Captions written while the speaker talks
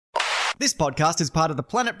This podcast is part of the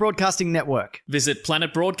Planet Broadcasting Network. Visit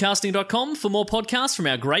planetbroadcasting.com for more podcasts from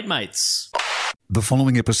our great mates. The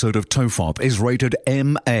following episode of TOFOP is rated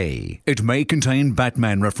MA. It may contain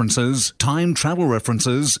Batman references, time travel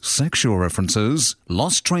references, sexual references,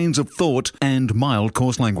 lost trains of thought, and mild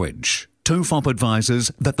coarse language. TOFOP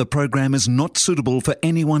advises that the program is not suitable for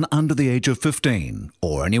anyone under the age of 15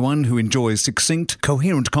 or anyone who enjoys succinct,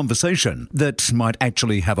 coherent conversation that might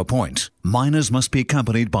actually have a point. Minors must be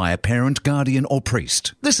accompanied by a parent, guardian, or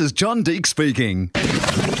priest. This is John Deek speaking.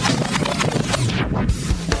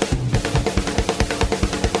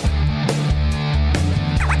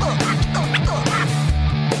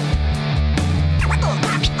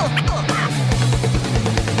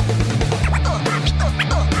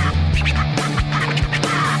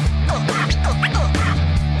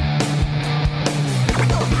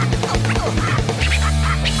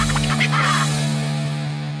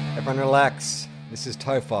 Relax. This is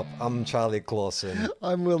TOFOP. I'm Charlie Clausen.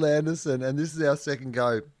 I'm Will Anderson, and this is our second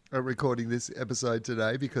go at recording this episode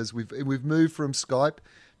today because we've moved from Skype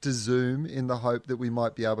to Zoom in the hope that we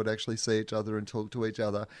might be able to actually see each other and talk to each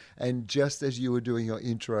other. And just as you were doing your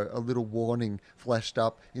intro, a little warning flashed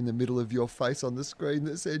up in the middle of your face on the screen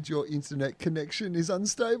that said your internet connection is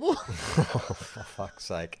unstable. Oh, for fuck's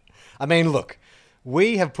sake. I mean, look.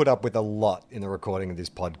 We have put up with a lot in the recording of this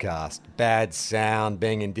podcast. Bad sound,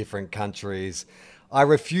 being in different countries. I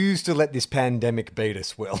refuse to let this pandemic beat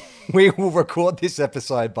us, Will. We will record this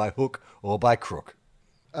episode by hook or by crook.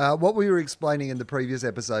 What we were explaining in the previous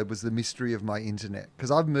episode was the mystery of my internet.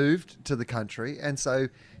 Because I've moved to the country, and so,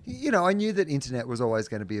 I knew that internet was always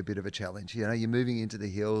going to be a bit of a challenge. You're moving into the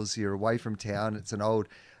hills, you're away from town, it's an old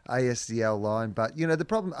ASDL line. But,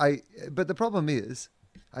 the problem is...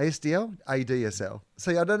 ASDL? ADSL.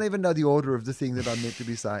 See, I don't even know the order of the thing that I'm meant to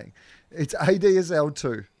be saying. It's ADSL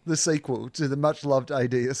 2, the sequel to the much-loved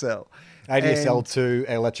ADSL. ADSL 2,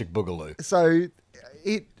 Electric Boogaloo. So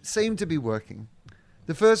it seemed to be working.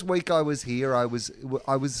 The first week I was here, I was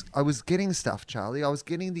getting stuff, Charlie. I was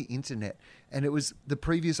getting the internet, and it was the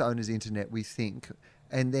previous owner's internet, we think.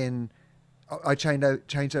 And then I changed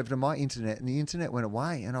over to my internet, and the internet went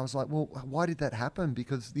away. And I was like, well, why did that happen?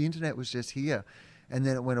 Because the internet was just here. And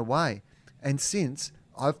then it went away. And since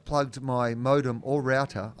I've plugged my modem or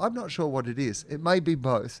router, I'm not sure what it is. It may be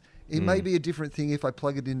both. It may be a different thing if I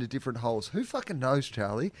plug it into different holes. Who fucking knows,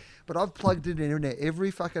 Charlie? But I've plugged it in every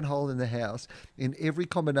fucking hole in the house, in every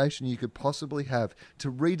combination you could possibly have, to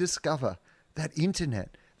rediscover that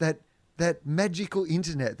internet, that magical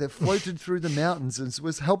internet that floated through the mountains and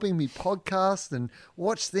was helping me podcast and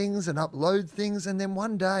watch things and upload things. And then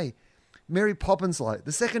one day... Mary Poppins light.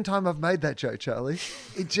 The second time I've made that joke, Charlie,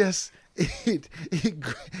 it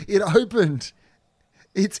opened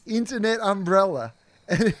its internet umbrella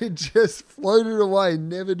and it just floated away,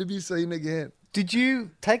 never to be seen again. Did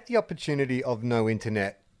you take the opportunity of no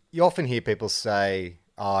internet? You often hear people say,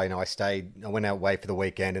 I went away for the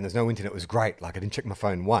weekend and there's no internet. It was great. Like I didn't check my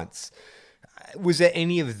phone once. Was there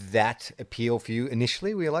any of that appeal for you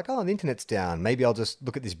initially? Were you like, the internet's down. Maybe I'll just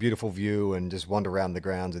look at this beautiful view and just wander around the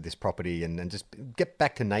grounds of this property and just get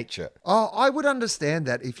back to nature? Oh, I would understand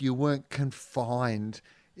that if you weren't confined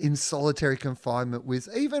in solitary confinement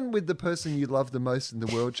even with the person you love the most in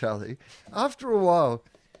the world, Charlie. After a while,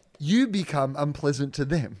 you become unpleasant to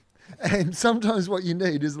them. And sometimes what you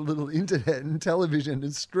need is a little internet and television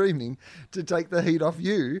and streaming to take the heat off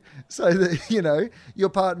you so that, your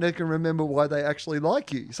partner can remember why they actually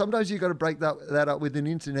like you. Sometimes you've got to break that up with an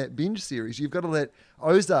internet binge series. You've got to let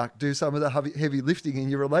Ozark do some of the heavy lifting in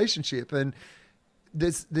your relationship. And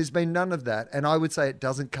there's been none of that. And I would say it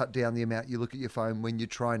doesn't cut down the amount you look at your phone when you're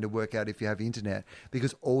trying to work out if you have internet,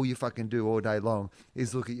 because all you fucking do all day long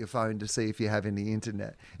is look at your phone to see if you have any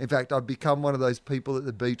internet. In fact, I've become one of those people at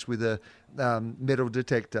the beach with a metal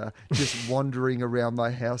detector, just wandering around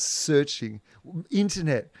my house searching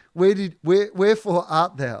internet. Wherefore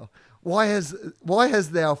art thou? Why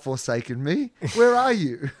has thou forsaken me? Where are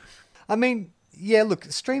you? I mean, yeah, look,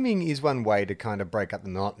 streaming is one way to kind of break up the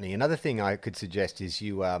monotony. Another thing I could suggest is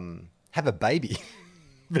you have a baby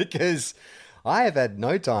because I have had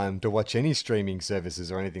no time to watch any streaming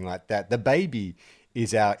services or anything like that. The baby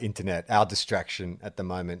is our internet, our distraction at the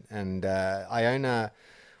moment. And Iona,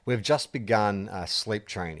 we've just begun sleep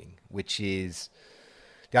training, which is...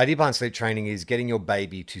 The idea behind sleep training is getting your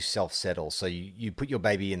baby to self-settle. So you put your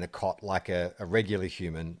baby in the cot like a regular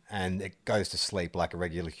human and it goes to sleep like a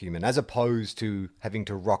regular human, as opposed to having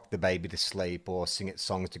to rock the baby to sleep or sing it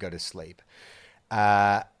songs to go to sleep.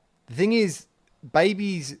 The thing is,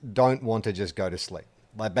 babies don't want to just go to sleep.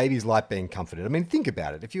 Like babies like being comforted. I mean, think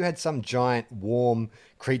about it. If you had some giant, warm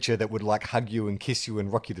creature that would like hug you and kiss you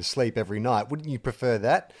and rock you to sleep every night, wouldn't you prefer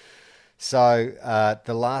that? So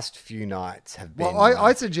the last few nights have been... Well,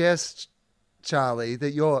 I suggest, Charlie,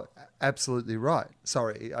 that you're absolutely right.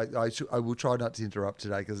 Sorry, I will try not to interrupt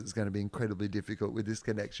today because it's going to be incredibly difficult with this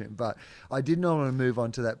connection. But I did not want to move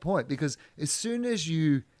on to that point because as soon as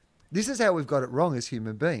you... This is how we've got it wrong as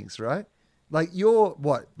human beings, right? Like you're,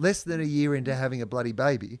 less than a year into having a bloody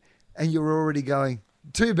baby and you're already going,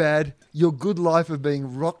 too bad, your good life of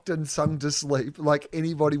being rocked and sung to sleep like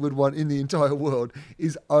anybody would want in the entire world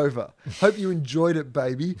is over. Hope you enjoyed it,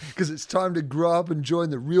 baby, because it's time to grow up and join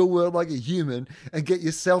the real world like a human and get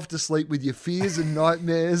yourself to sleep with your fears and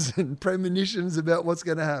nightmares and premonitions about what's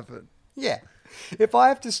going to happen. Yeah. If I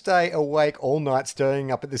have to stay awake all night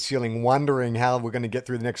staring up at the ceiling wondering how we're going to get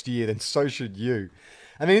through the next year, then so should you.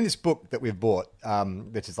 I mean, in this book that we've bought,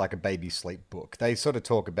 which is like a baby sleep book, they sort of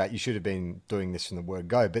talk about you should have been doing this from the word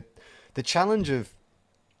go. But the challenge of,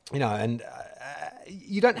 and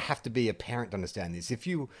you don't have to be a parent to understand this.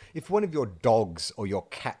 If one of your dogs or your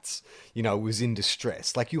cats, was in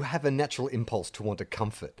distress, like you have a natural impulse to want to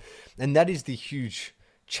comfort. And that is the huge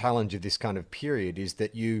challenge of this kind of period is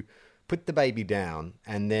that you put the baby down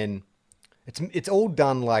and then... It's all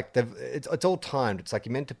done like it's all timed. It's like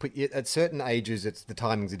you're meant to put at certain ages. The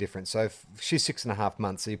timings are different. So if she's 6.5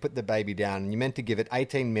 months, so you put the baby down and you're meant to give it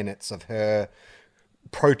 18 minutes of her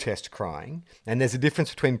protest crying. And there's a difference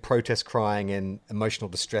between protest crying and emotional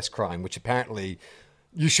distress crying, which apparently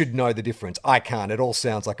you should know the difference. I can't. It all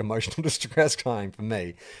sounds like emotional distress crying for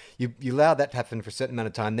me. You allow that to happen for a certain amount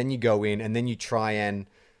of time. Then you go in and then you try and,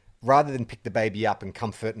 rather than pick the baby up and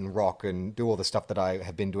comfort and rock and do all the stuff that I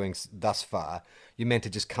have been doing thus far, you're meant to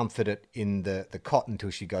just comfort it in the cot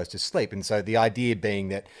until she goes to sleep. And so the idea being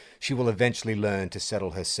that she will eventually learn to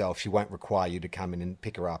settle herself. She won't require you to come in and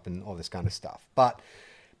pick her up and all this kind of stuff. But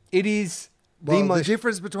it is the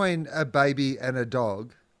difference between a baby and a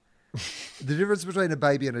dog. The difference between a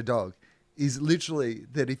baby and a dog is literally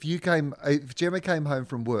that if Gemma came home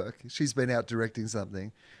from work, she's been out directing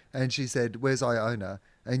something, and she said, "Where's Iona?"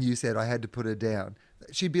 and you said, "I had to put her down,"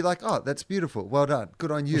 she'd be like, "Oh, that's beautiful. Well done.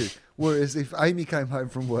 Good on you." Whereas if Amy came home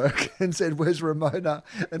from work and said, "Where's Ramona?"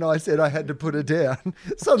 and I said, "I had to put her down,"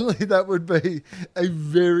 suddenly that would be a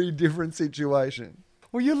very different situation.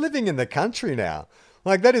 Well, you're living in the country now.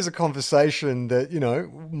 Like, that is a conversation that,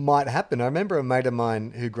 might happen. I remember a mate of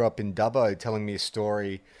mine who grew up in Dubbo telling me a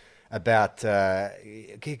story about,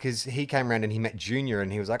 because he came around and he met Junior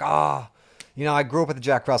and he was like, I grew up with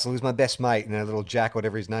Jack Russell, who's my best mate, little Jack,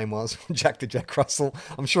 whatever his name was, Jack the Jack Russell.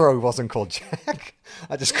 I'm sure he wasn't called Jack.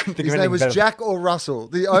 I just couldn't think of anything better. His name was Jack or Russell,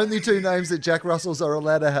 the only two names that Jack Russells are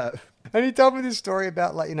allowed to have. And he told me this story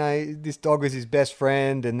about, this dog was his best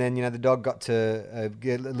friend, and then, the dog got to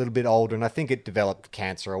get a little bit older, and I think it developed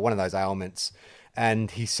cancer or one of those ailments.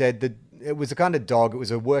 And he said that it was a kind of dog, it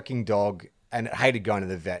was a working dog, and it hated going to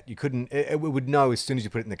the vet. It would know as soon as you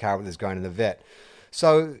put it in the car whether it was going to the vet.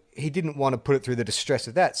 So he didn't want to put it through the distress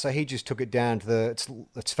of that. So he just took it down to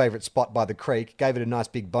its favourite spot by the creek, gave it a nice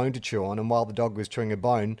big bone to chew on, and while the dog was chewing a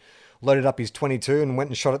bone, loaded up his .22 and went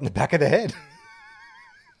and shot it in the back of the head.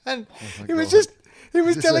 And he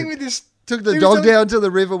was telling me this. Took the dog down to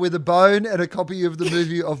the river with a bone and a copy of the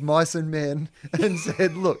movie of Mice and Men and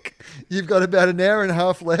said, "Look, you've got about an hour and a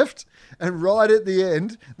half left, and right at the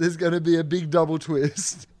end, there's going to be a big double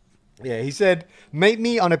twist." Yeah, he said, "Meet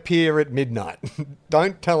me on a pier at midnight.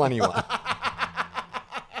 Don't tell anyone."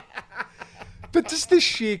 But just this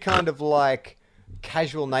sheer kind of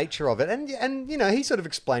casual nature of it. And he sort of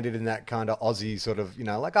explained it in that kind of Aussie sort of,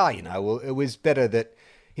 well, it was better that,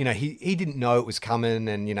 he didn't know it was coming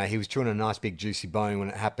and, he was chewing a nice big juicy bone when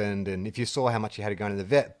it happened. And if you saw how much he had to go to the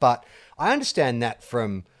vet. But I understand that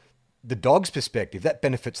from the dog's perspective, that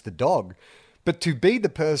benefits the dog. But to be the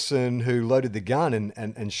person who loaded the gun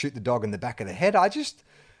and shoot the dog in the back of the head, I just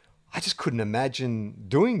couldn't imagine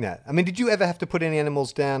doing that. I mean, did you ever have to put any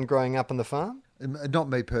animals down growing up on the farm? Not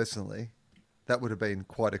me personally. That would have been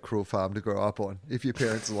quite a cruel farm to grow up on. If your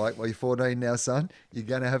parents are like, "Well, you're 14 now, son, you're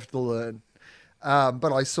going to have to learn."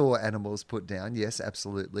 But I saw animals put down, yes,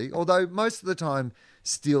 absolutely. Although most of the time,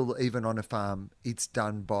 still, even on a farm, it's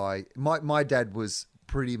done by... My dad was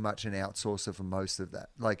pretty much an outsourcer for most of that.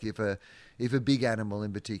 Like if a big animal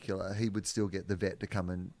in particular, he would still get the vet to come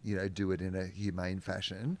and do it in a humane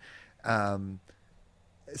fashion.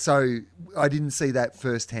 So I didn't see that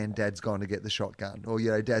firsthand. Dad's gone to get the shotgun, or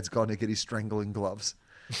Dad's gone to get his strangling gloves.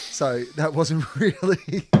 So that wasn't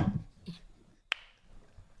really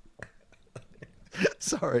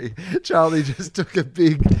Sorry, Charlie just took a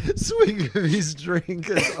big swig of his drink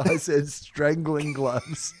as I said strangling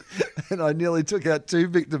gloves. And I nearly took out 2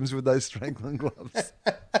 victims with those strangling gloves.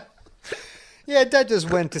 Yeah, Dad just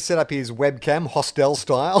went to set up his webcam, Hostel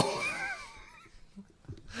style.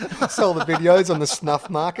 Sell the videos on the snuff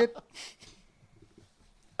market.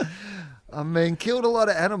 I mean, killed a lot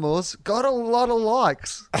of animals, got a lot of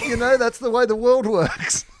likes. You know, that's the way the world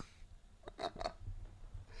works.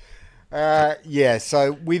 Yeah,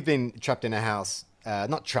 so we've been trapped in a house.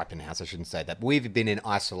 Not trapped in a house, I shouldn't say that. But we've been in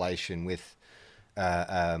isolation with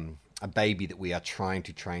a baby that we are trying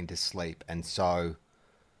to train to sleep. And so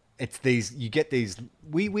it's these, you get these,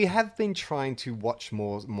 we have been trying to watch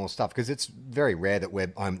more stuff because it's very rare that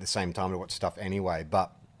we're home at the same time to watch stuff anyway.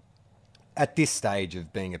 But at this stage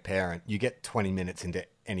of being a parent, you get 20 minutes into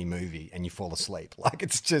any movie and you fall asleep. Like,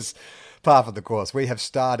 it's just par for the course. We have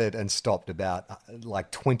started and stopped about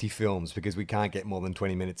like 20 films because we can't get more than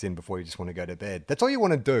 20 minutes in before you just want to go to bed. That's all you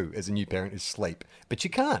want to do as a new parent is sleep, but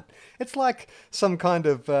you can't. It's like some kind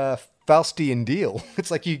of Faustian deal.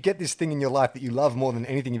 It's like you get this thing in your life that you love more than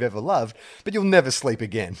anything you've ever loved, but you'll never sleep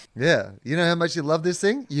again. Yeah. You know how much you love this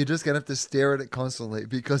thing? You're just going to have to stare at it constantly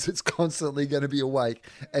because it's constantly going to be awake,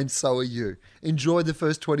 and so are you. Enjoy the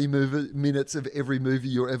first 20 minutes of every movie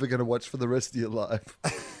you're ever going to watch for the rest of your life.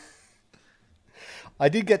 I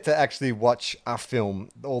did get to actually watch a film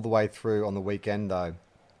all the way through on the weekend, though,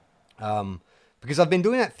 because I've been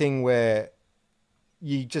doing that thing where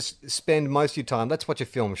you just spend most of your time, let's watch a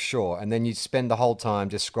film, sure, and then you spend the whole time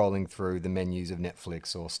just scrolling through the menus of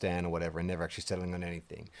Netflix or Stan or whatever and never actually settling on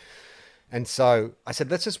anything. And so I said,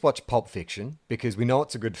 let's just watch Pulp Fiction because we know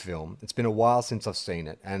it's a good film. It's been a while since I've seen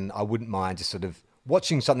it, and I wouldn't mind just sort of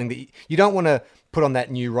watching something that you don't want to put on that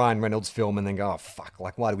new Ryan Reynolds film and then go, oh, fuck,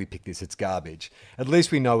 like, why do we pick this? It's garbage. At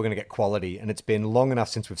least we know we're going to get quality, and it's been long enough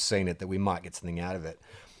since we've seen it that we might get something out of it.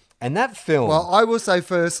 And that film... Well, I will say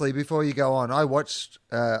firstly, before you go on,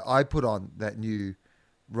 I put on that new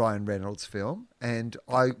Ryan Reynolds film, and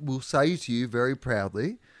I will say to you very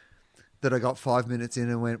proudly that I got 5 minutes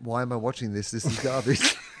in and went, why am I watching this? This is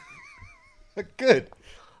garbage. Good.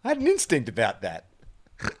 I had an instinct about that.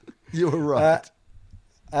 You were right.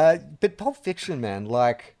 But Pulp Fiction, man,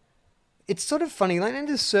 like, it's sort of funny. Like,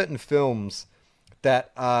 there's certain films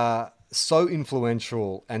that are so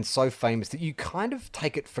influential and so famous that you kind of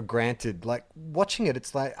take it for granted. Like, watching it,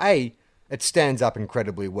 it's like, it stands up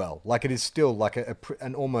incredibly well. Like, it is still like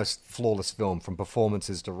an almost flawless film, from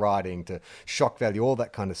performances to writing to shock value, all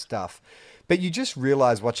that kind of stuff. But you just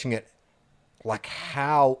realize watching it, like,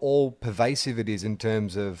 how all pervasive it is in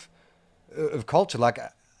terms of culture. Like,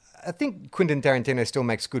 I think Quentin Tarantino still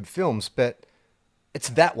makes good films, but it's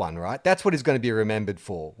that one, right? That's what he's going to be remembered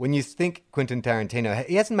for. When you think Quentin Tarantino,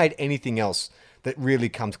 he hasn't made anything else that really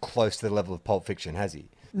comes close to the level of Pulp Fiction, has he?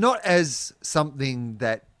 Not as something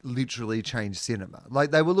that literally changed cinema.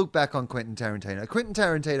 Like, they will look back on Quentin Tarantino. Quentin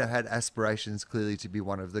Tarantino had aspirations clearly to be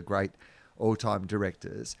one of the great all-time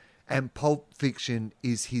directors, and Pulp Fiction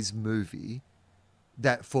is his movie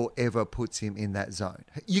that forever puts him in that zone.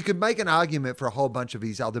 You could make an argument for a whole bunch of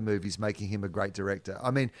his other movies making him a great director. I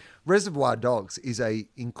mean, Reservoir Dogs is a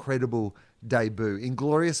incredible debut.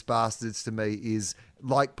 Inglourious Bastards, to me, is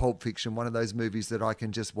like Pulp Fiction, one of those movies that I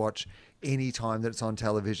can just watch any time that it's on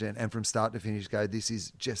television and from start to finish go, this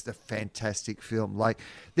is just a fantastic film. Like,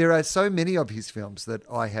 there are so many of his films that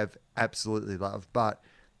I have absolutely loved, but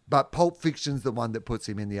Pulp Fiction's the one that puts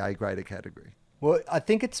him in the A-grader category. Well, I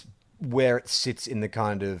think it's where it sits in the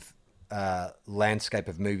kind of landscape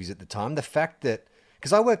of movies at the time. The fact that, because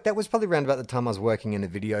that was probably around about the time I was working in a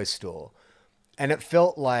video store, and it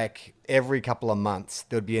felt like every couple of months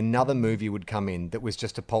there would be another movie would come in that was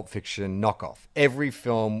just a Pulp Fiction knockoff. Every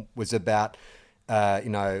film was about,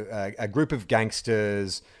 a group of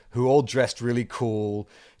gangsters who all dressed really cool,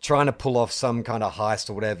 trying to pull off some kind of heist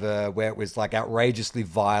or whatever, where it was like outrageously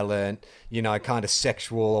violent, kind of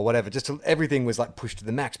sexual or whatever. Everything was like pushed to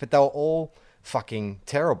the max, but they were all fucking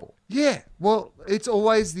terrible. Yeah, well, it's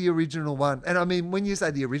always the original one. And I mean, when you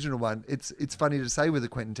say the original one, it's funny to say with a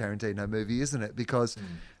Quentin Tarantino movie, isn't it? Because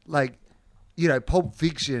Pulp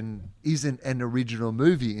Fiction isn't an original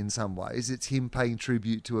movie in some ways. It's him paying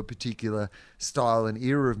tribute to a particular style and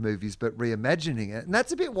era of movies, but reimagining it. And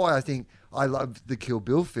that's a bit why I think I love the Kill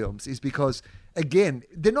Bill films, is because, again,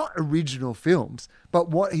 they're not original films, but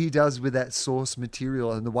what he does with that source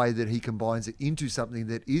material and the way that he combines it into something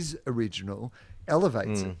that is original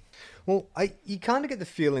elevates it. Well, you kind of get the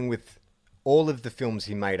feeling with all of the films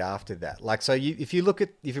he made after that. Like, so if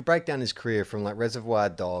you break down his career from like Reservoir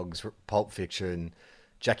Dogs, Pulp Fiction,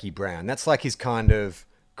 Jackie Brown, that's like his kind of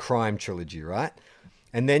crime trilogy, right?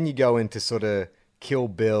 And then you go into sort of Kill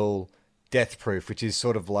Bill, Death Proof, which is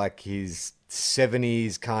sort of like his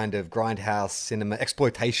 70s kind of grindhouse cinema,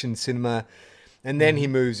 exploitation cinema. And then he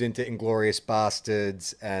moves into Inglourious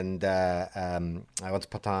Bastards and Once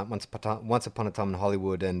Upon a Time in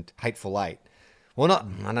Hollywood and Hateful Eight. Well, not,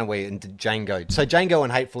 I don't know where, into Django. So Django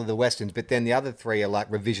and Hateful are the Westerns, but then the other three are like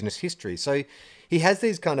revisionist history. So he has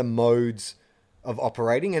these kind of modes of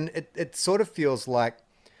operating, and it sort of feels like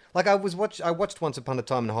I watched Once Upon a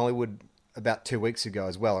Time in Hollywood about 2 weeks ago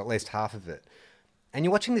as well, at least half of it. And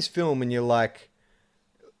you're watching this film and you're like,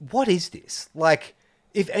 what is this? Like,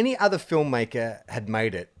 if any other filmmaker had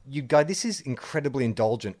made it, you'd go, this is incredibly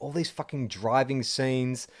indulgent. All these fucking driving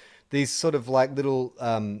scenes, these sort of like little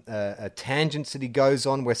tangents that he goes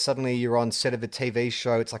on where suddenly you're on set of a TV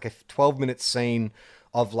show. It's like a 12-minute scene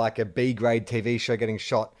of like a B-grade TV show getting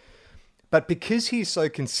shot. But because he's so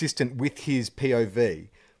consistent with his POV,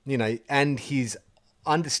 you know, and his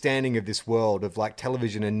understanding of this world of like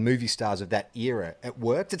television and movie stars of that era, it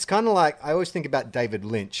worked. It's kind of like, I always think about David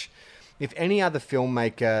Lynch. If any other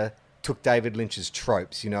filmmaker took David Lynch's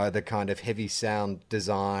tropes, you know, the kind of heavy sound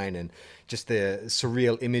design and just the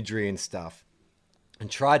surreal imagery and stuff, and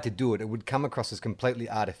tried to do it, it would come across as completely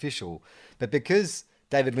artificial. But because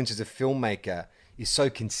David Lynch as a filmmaker is so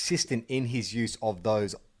consistent in his use of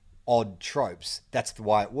those odd tropes, that's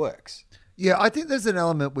why it works. Yeah, I think there's an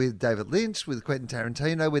element with David Lynch, with Quentin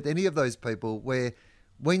Tarantino, with any of those people where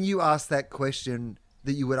when you ask that question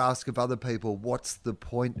that you would ask of other people, what's the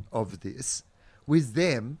point of this? With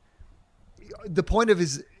them, the point of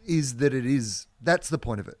it is that that's the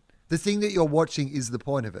point of it. The thing that you're watching is the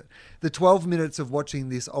point of it. The 12 minutes of watching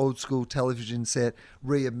this old school television set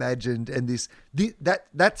reimagined and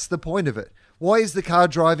that's the point of it. Why is the car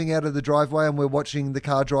driving out of the driveway and we're watching the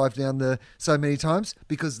car drive down the so many times?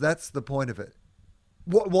 Because that's the point of it.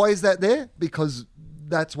 Why is that there? Because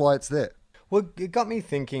that's why it's there. Well, it got me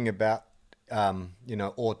thinking about, you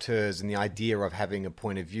know, auteurs and the idea of having a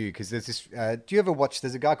point of view. Because there's this, do you ever watch,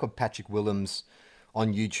 there's a guy called Patrick Willems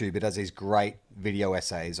on YouTube who does these great video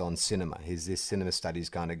essays on cinema. He's this cinema studies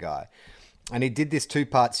kind of guy. And he did this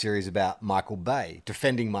 2-part series about Michael Bay,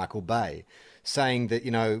 defending Michael Bay, saying that,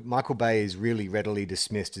 you know, Michael Bay is really readily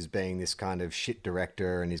dismissed as being this kind of shit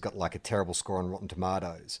director and he's got like a terrible score on Rotten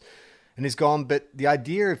Tomatoes. And he's gone, but the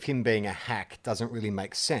idea of him being a hack doesn't really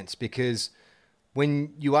make sense because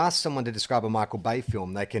when you ask someone to describe a Michael Bay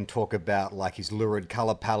film, they can talk about like his lurid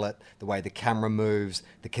color palette, the way the camera moves,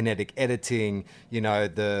 the kinetic editing, you know,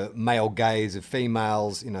 the male gaze of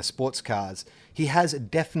females, you know, sports cars. He has a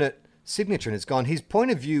definite signature and it's gone. His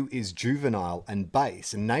point of view is juvenile and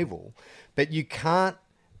base and navel, but you can't,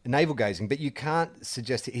 navel gazing, but you can't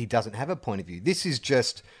suggest that he doesn't have a point of view. This is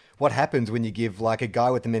just what happens when you give like a guy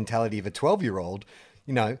with the mentality of a 12-year-old,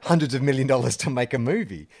 you know, hundreds of $1 million to make a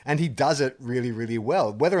movie. And he does it really, really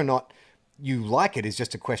well. Whether or not you like it is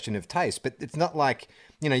just a question of taste. But it's not like,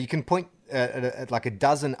 you know, you can point at like a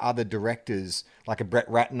dozen other directors, like a Brett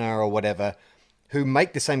Ratner or whatever, who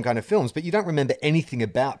make the same kind of films, but you don't remember anything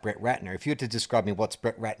about Brett Ratner. If you were to describe me what's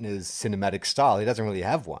Brett Ratner's cinematic style, he doesn't really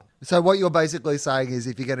have one. So what you're basically saying is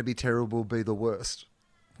if you're going to be terrible, be the worst.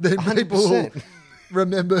 Then 100%. People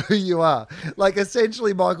remember who you are. Like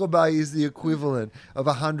essentially Michael Bay is the equivalent of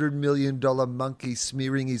 $100 million monkey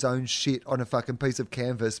smearing his own shit on a fucking piece of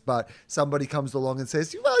canvas, but somebody comes along and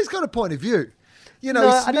says, well, he's got a point of view. You know,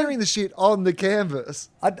 he's smearing the shit on the canvas.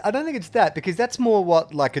 I don't think it's that, because that's more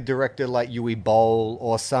what like a director like Uwe Boll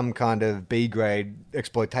or some kind of B-grade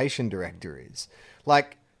exploitation director is.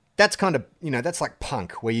 Like, that's kind of, you know, that's like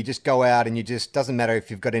punk, where you just go out and you just, doesn't matter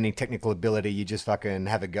if you've got any technical ability, you just fucking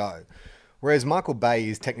have a go. Whereas Michael Bay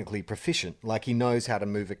is technically proficient. Like, he knows how to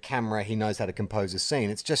move a camera, he knows how to compose a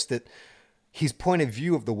scene. It's just that his point of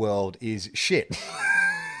view of the world is shit.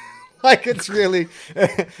 Like, it's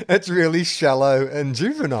really shallow and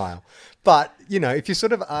juvenile. But, you know, if you're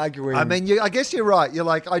sort of arguing... I mean, I guess you're right. You're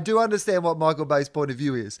like, I do understand what Michael Bay's point of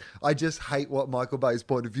view is. I just hate what Michael Bay's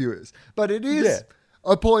point of view is. But it is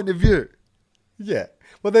a point of view. Yeah.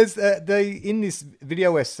 Well, there's in this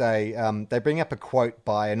video essay, they bring up a quote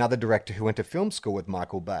by another director who went to film school with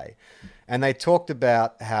Michael Bay. And they talked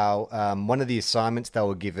about how one of the assignments they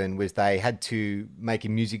were given was they had to make a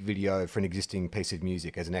music video for an existing piece of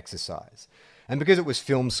music as an exercise. And because it was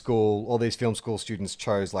film school, all these film school students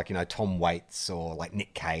chose like, you know, Tom Waits or like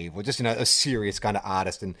Nick Cave or just, you know, a serious kind of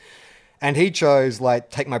artist. And he chose like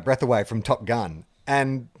Take My Breath Away from Top Gun.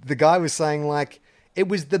 And the guy was saying like, it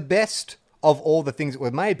was the best of all the things that were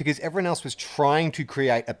made because everyone else was trying to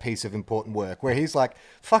create a piece of important work where he's like,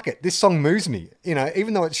 fuck it, this song moves me. You know,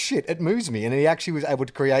 even though it's shit, it moves me. And he actually was able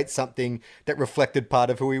to create something that reflected part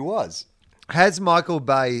of who he was. Has Michael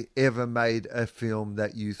Bay ever made a film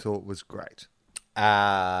that you thought was great?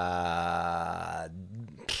 I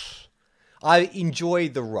enjoy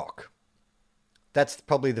The Rock. That's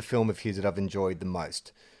probably the film of his that I've enjoyed the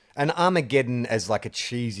most. And Armageddon as like a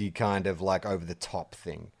cheesy kind of like over the top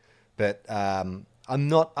thing. But I'm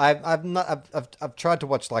not. I've tried to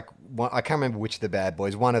watch like one, I can't remember which of the Bad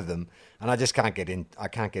Boys, one of them, and I just can't get in. I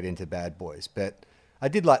can't get into Bad Boys. But I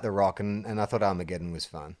did like The Rock, and I thought Armageddon was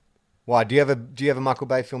fun. Why? Do you have a Michael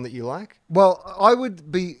Bay film that you like? Well, I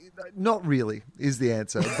would be not really is the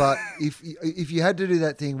answer, but if you had to do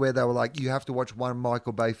that thing where they were like, you have to watch one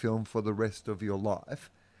Michael Bay film for the rest of your life,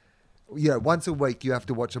 once a week you have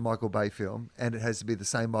to watch a Michael Bay film, and it has to be the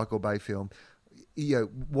same Michael Bay film.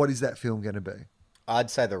 What is that film going to be? I'd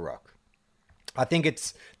say The Rock. I think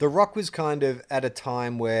The Rock was kind of at a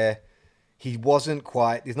time where he's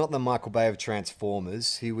not the Michael Bay of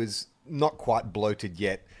Transformers. He was not quite bloated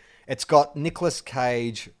yet. It's got Nicolas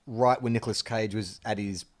Cage right when Nicolas Cage was at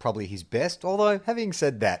probably his best. Although, having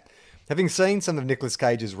said that, having seen some of Nicolas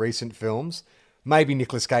Cage's recent films, maybe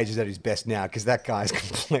Nicolas Cage is at his best now because that guy's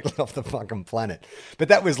completely off the fucking planet. But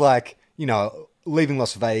that was like, Leaving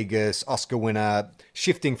Las Vegas, Oscar winner,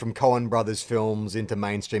 shifting from Coen Brothers films into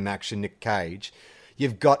mainstream action Nick Cage.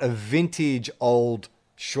 You've got a vintage old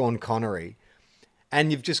Sean Connery,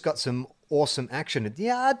 and you've just got some awesome action.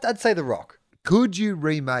 Yeah, I'd say The Rock. Could you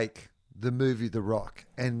remake the movie The Rock?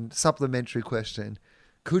 And supplementary question,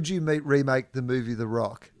 could you remake the movie The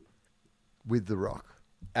Rock with The Rock?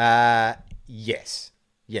 Yes.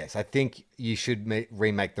 I think you should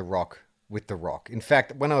remake The Rock with The Rock. In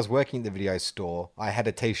fact, when I was working at the video store, I had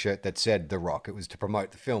a t-shirt that said The Rock. It was to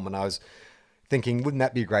promote the film, and I was thinking, wouldn't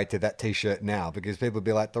that be great to have that t-shirt now? Because people would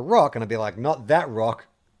be like, The Rock, and I'd be like, not that Rock,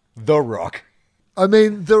 The Rock. I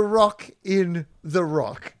mean, The Rock in The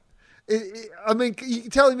Rock. I mean, you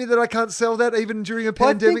telling me that I can't sell that even during a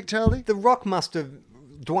pandemic, Charlie? The Rock must have...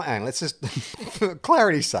 Dwayne, let's just... for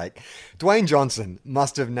clarity's sake, Dwayne Johnson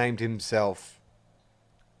must have named himself...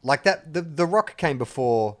 Like that, the Rock came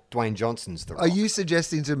before Dwayne Johnson's The Rock. Are you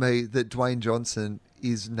suggesting to me that Dwayne Johnson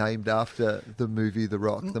is named after the movie The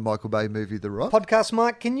Rock, the Michael Bay movie The Rock? Podcast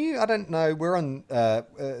Mike, can you... I don't know, we're on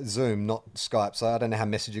Zoom, not Skype, so I don't know how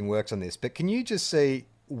messaging works on this, but can you just see...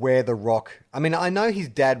 where The Rock... I mean, I know his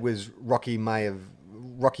dad was Rocky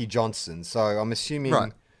Johnson, so I'm assuming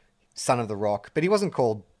right. Son of the Rock, but he wasn't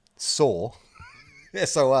called Saw.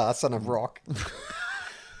 S-O-R, Son of Rock.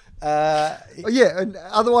 Yeah, and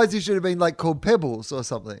otherwise he should have been like called Pebbles or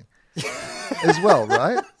something as well,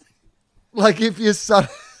 right? Like if you're son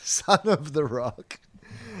of the Rock.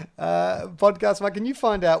 Podcast Mike, can you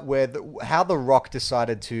find out how The Rock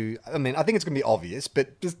decided to... I mean, I think it's going to be obvious,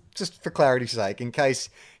 but just for clarity's sake, in case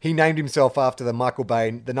he named himself after the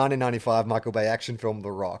 1995 Michael Bay action film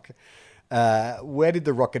The Rock, where did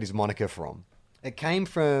The Rock get his moniker from? It came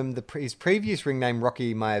from his previous ring name,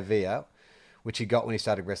 Rocky Maivia, which he got when he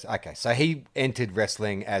started wrestling. Okay, so he entered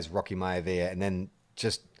wrestling as Rocky Maivia and then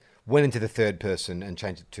just went into the third person and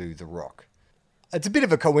changed it to The Rock. It's a bit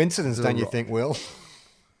of a coincidence, don't you think, Will?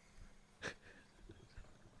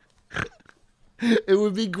 It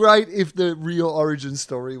would be great if the real origin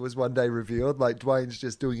story was one day revealed. Like Dwayne's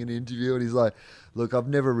just doing an interview and he's like, look, I've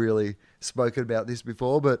never really spoken about this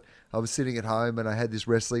before, but I was sitting at home and I had this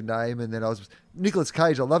wrestling name and then I was Nicolas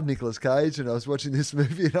Cage. I love Nicolas Cage and I was watching this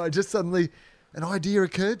movie and I just suddenly, an idea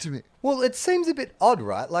occurred to me. Well, it seems a bit odd,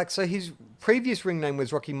 right? Like, so his previous ring name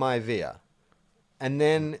was Rocky Maivia. And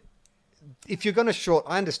then if you're going to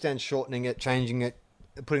I understand shortening it, changing it,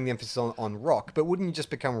 putting the emphasis on Rock, but wouldn't you just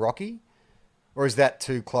become Rocky? Or is that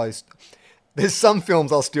too close? There's some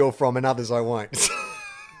films I'll steal from and others I won't.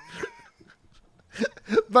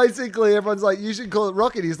 Basically, everyone's like, you should call it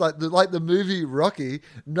Rocky. And he's like the movie Rocky.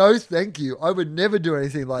 No, thank you. I would never do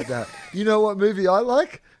anything like that. You know what movie I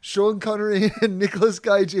like? Sean Connery and Nicolas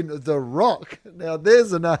Cage in The Rock. Now,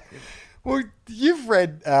 there's a name. Well, you've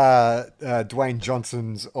read Dwayne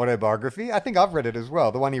Johnson's autobiography. I think I've read it as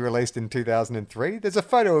well, the one he released in 2003. There's a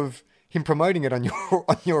photo of him promoting it on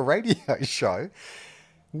your radio show.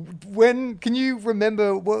 Can you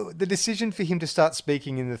remember the decision for him to start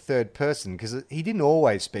speaking in the third person? Because he didn't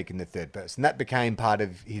always speak in the third person. That became part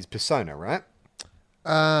of his persona, right?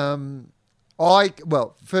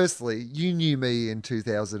 Well, firstly, you knew me in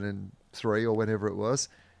 2003 or whenever it was.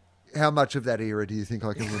 How much of that era do you think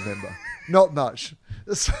I can remember? Not much.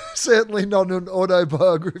 Certainly not an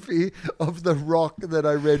autobiography of The Rock that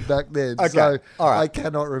I read back then. Okay. So all right. I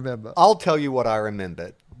cannot remember. I'll tell you what I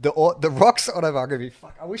remember. The Rock's autobiography.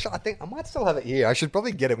 Fuck, I think I might still have it here. I should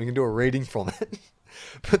probably get it. We can do a reading from it.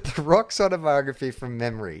 But the Rock's autobiography from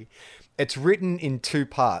memory. it's written in two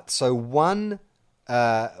parts. So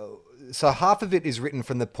so half of it is written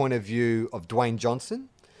from the point of view of Dwayne Johnson,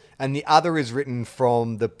 and the other is written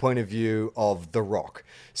from the point of view of The Rock.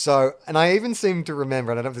 So, and I even seem to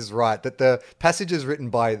remember, and I don't know if this is right, that the passages written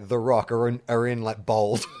by The Rock are in like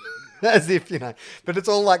bold, as if, but it's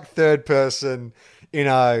all like third person,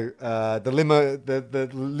 the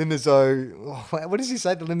what does he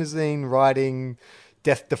say? The limousine riding,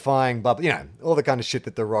 death defying, blah, all the kind of shit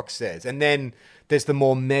that The Rock says. And then there's the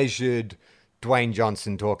more measured Dwayne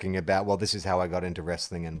Johnson talking about, well, this is how I got into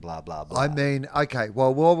wrestling and blah, blah, blah. I mean, okay,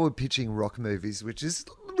 well, while we're pitching Rock movies, which is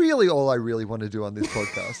really all I really want to do on this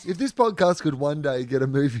podcast, if this podcast could one day get a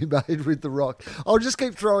movie made with The Rock, I'll just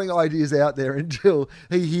keep throwing ideas out there until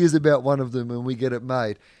he hears about one of them and we get it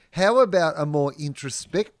made. How about a more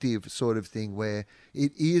introspective sort of thing where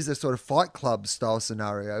it is a sort of Fight Club style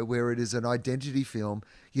scenario where it is an identity film,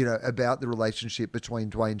 about the relationship between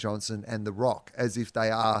Dwayne Johnson and The Rock, as if they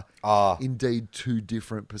are indeed two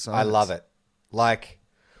different personas. I love it.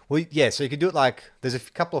 So you could do it like, there's a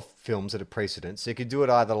couple of films that are precedents. So you could do it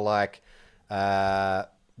either like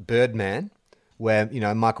Birdman, where,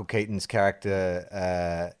 Michael Keaton's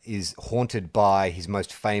character is haunted by his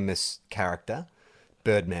most famous character,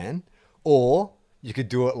 Birdman. Or you could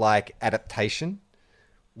do it like Adaptation,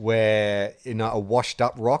 where, a washed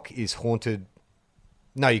up Rock is haunted.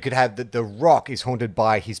 No, you could have the Rock is haunted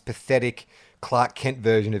by his pathetic Clark Kent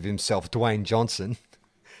version of himself, Dwayne Johnson,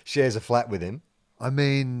 shares a flat with him. I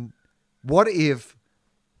mean, what if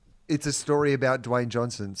it's a story about Dwayne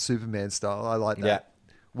Johnson, Superman style? I like that. Yeah.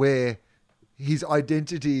 Where his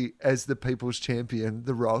identity as the people's champion,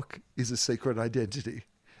 The Rock, is a secret identity.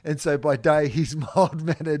 And so by day, he's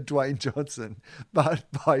mild-mannered Dwayne Johnson, but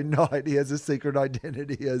by night, he has a secret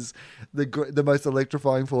identity as the most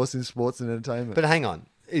electrifying force in sports and entertainment. But hang on,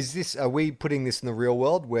 are we putting this in the real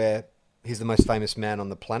world where he's the most famous man on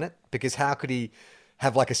the planet? Because how could he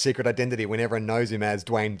have like a secret identity when everyone knows him as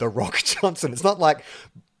Dwayne The Rock Johnson? It's not like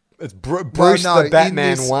it's Bruce the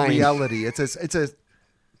Batman in this Wayne. Reality,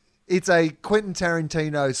 it's a Quentin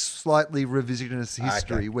Tarantino slightly revisionist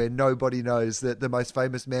history where nobody knows that the most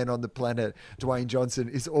famous man on the planet, Dwayne Johnson,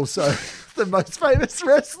 is also the most famous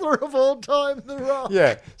wrestler of all time, The Rock.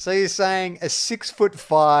 Yeah. So you're saying a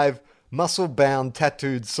 6'5", muscle-bound,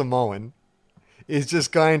 tattooed Samoan is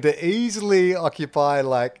just going to easily occupy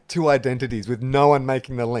like two identities with no one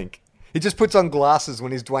making the link. He just puts on glasses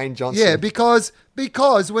when he's Dwayne Johnson. Yeah, because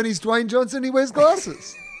when he's Dwayne Johnson, he wears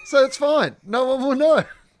glasses. So it's fine. No one will know.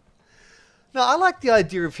 No, I like the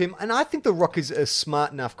idea of him, and I think The Rock is a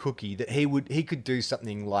smart enough cookie that he could do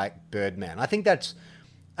something like Birdman. I think it's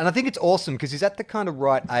awesome because he's at the kind of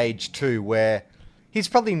right age too, where he's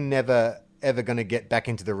probably never ever going to get back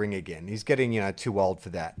into the ring again. He's getting too old for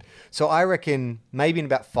that. So I reckon maybe in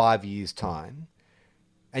about 5 years' time,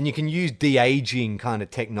 and you can use de-aging kind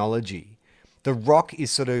of technology. The Rock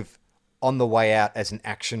is sort of on the way out as an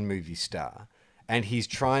action movie star, and he's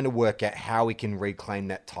trying to work out how he can reclaim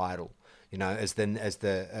that title. As the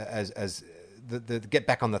get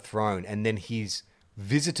back on the throne, and then he's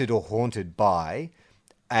visited or haunted by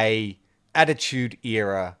a Attitude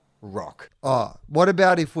Era Rock. Oh, what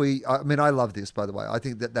about if I love this, by the way. I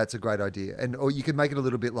think that's a great idea. Or you can make it a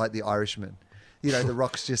little bit like The Irishman. The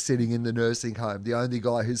Rock's just sitting in the nursing home, the only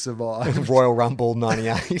guy who survived. Royal Rumble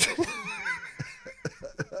 98.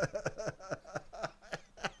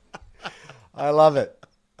 I love it.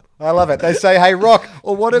 They say, hey, Rock,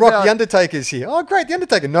 or what Rock, about... The Undertaker's here. Oh, great, The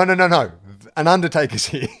Undertaker. No. An Undertaker's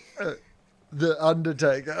here. The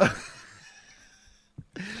Undertaker.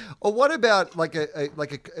 Or what about like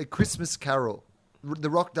a Christmas Carol?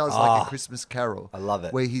 The Rock does like a Christmas Carol. I love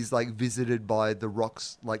it. Where he's like visited by the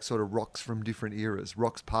Rocks, like sort of Rocks from different eras,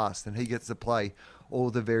 Rocks past, and he gets to play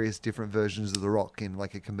all the various different versions of the Rock in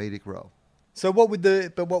like a comedic role. So what would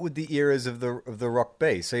the eras of the Rock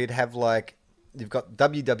be? So you'd have like, you've got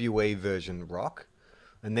WWE version Rock,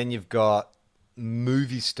 and then you've got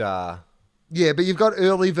movie star. Yeah, but you've got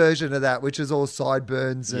early version of that, which is all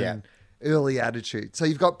sideburns and early attitude. So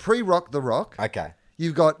you've got pre-Rock The Rock. Okay.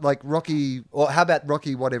 You've got like Rocky. Or how about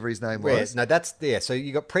Rocky, whatever his name was? No, that's there. So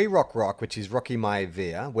you got pre-Rock Rock, which is Rocky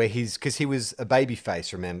Maivia, where because he was a baby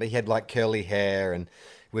face. Remember, he had like curly hair and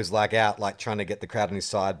was like out like trying to get the crowd on his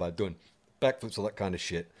side by doing backflips, all that kind of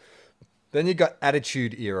shit. Then you got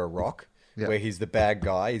Attitude Era Rock, where he's the bad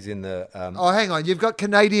guy. He's in the. Oh, hang on. You've got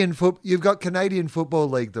Canadian Football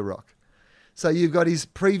League The Rock. So you've got his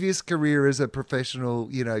previous career as a professional,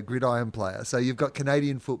 gridiron player. So you've got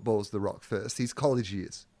Canadian football's The Rock first, his college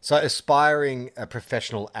years. So aspiring a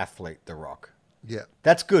professional athlete, The Rock. Yeah.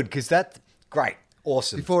 That's good because that's great.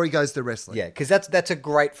 Awesome. before he goes to wrestling. Yeah, because that's a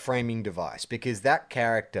great framing device, because that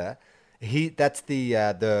character, that's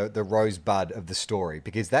the rosebud of the story,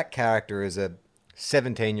 because that character is a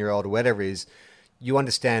 17-year-old or whatever it is. You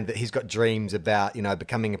understand that he's got dreams about,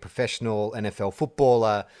 becoming a professional NFL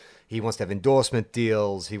footballer. He wants to have endorsement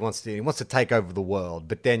deals. He wants to take over the world.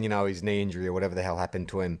 But then, his knee injury or whatever the hell happened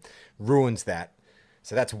to him ruins that.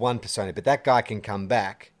 So that's one persona. But that guy can come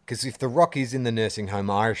back, because if The Rock is in the nursing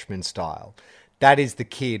home Irishman style, that is the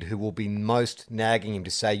kid who will be most nagging him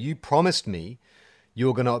to say, you promised me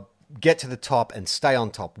you're going to get to the top and stay on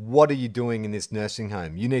top. What are you doing in this nursing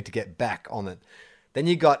home? You need to get back on it. Then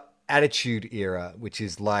you got Attitude Era, which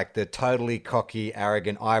is like the totally cocky,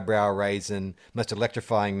 arrogant, eyebrow-raising, most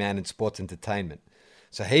electrifying man in sports entertainment.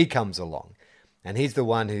 So he comes along, and he's the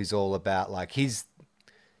one who's all about, like, he's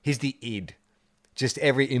the id. Just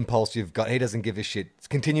every impulse you've got, he doesn't give a shit.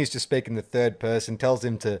 Continues to speak in the third person, tells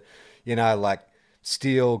him to,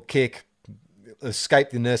 steal, kick,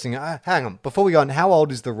 escape the nursing. Hang on, before we go on, how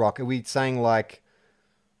old is The Rock? Are we saying like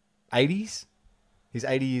 80s? He's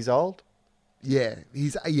 80 years old? Yeah,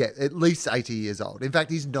 he's at least 80 years old. In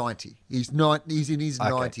fact, he's 90. He's in his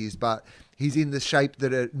 90s, but he's in the shape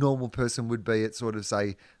that a normal person would be at sort of,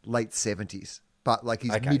 say, late 70s. But like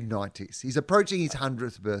he's mid-90s. He's approaching his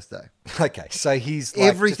 100th birthday. Okay, so he's like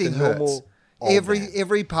everything just a normal hurts.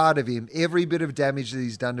 Every part of him, every bit of damage that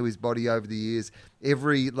he's done to his body over the years,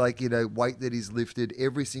 every weight that he's lifted,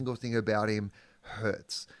 every single thing about him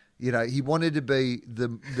hurts. He wanted to be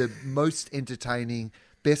the most entertaining,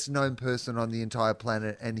 best known person on the entire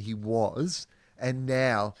planet, and he was. And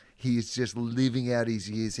now he is just living out his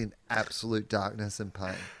years in absolute darkness and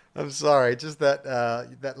pain. I'm sorry, just that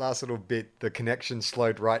last little bit, the connection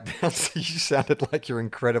slowed right down, so you sounded like you're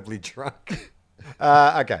incredibly drunk.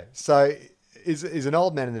 Okay, so is an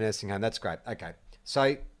old man in the nursing home. That's great. Okay,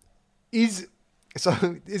 so is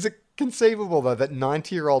it conceivable though that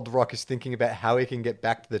 90-year-old Rock is thinking about how he can get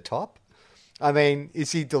back to the top? I mean,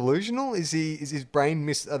 is he delusional? Is his brain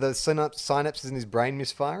are the synapses in his brain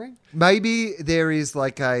misfiring? Maybe there is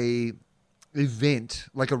like a event,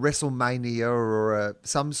 like a WrestleMania or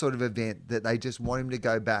some sort of event that they just want him to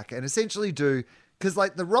go back and essentially do, because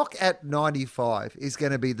like The Rock at 95 is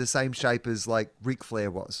going to be the same shape as like Ric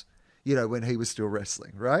Flair was, when he was still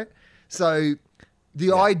wrestling, right? So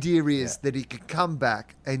the idea is that he could come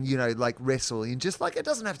back and, like wrestle in just like, it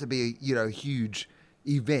doesn't have to be a huge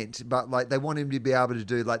event, but like they want him to be able to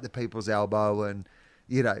do like the People's Elbow and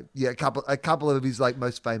a couple of his like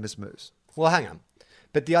most famous moves. Well, hang on,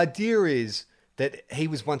 but the idea is that he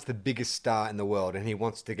was once the biggest star in the world and he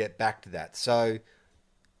wants to get back to that. So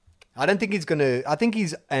I don't think I think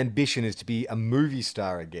his ambition is to be a movie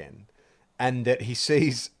star again, and that he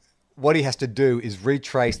sees what he has to do is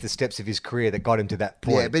retrace the steps of his career that got him to that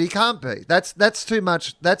point. Yeah, but he can't be. That's too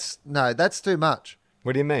much. That's too much.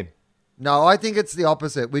 What do you mean? No, I think it's the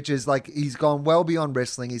opposite, which is like he's gone well beyond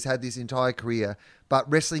wrestling. He's had this entire career, but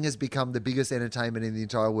wrestling has become the biggest entertainment in the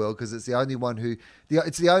entire world because it's the only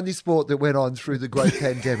it's the only sport that went on through the great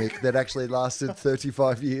pandemic that actually lasted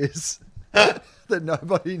 35 years. That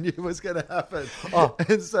nobody knew was going to happen. Oh.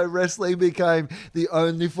 And so wrestling became the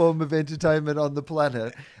only form of entertainment on the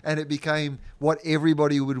planet, and it became what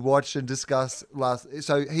everybody would watch and discuss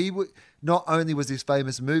So not only was this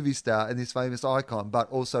famous movie star and this famous icon, but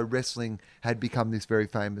also wrestling had become this very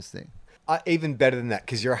famous thing. Even better than that,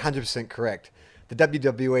 because you're 100% correct. The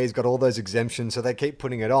WWE has got all those exemptions, so they keep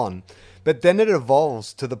putting it on. But then it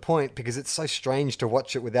evolves to the point, because it's so strange to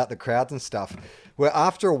watch it without the crowds and stuff, where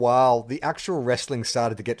after a while, the actual wrestling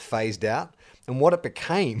started to get phased out. And what it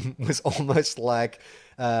became was almost like,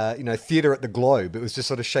 theatre at the Globe. It was just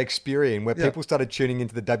sort of Shakespearean, where people started tuning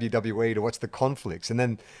into the WWE to watch the conflicts. And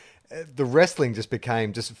then the wrestling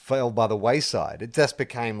just fell by the wayside. It just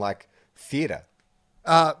became like theatre.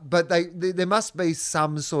 But there must be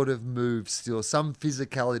some sort of move still, some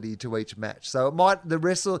physicality to each match. So it might the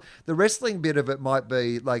wrestling bit of it might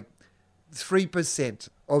be like 3%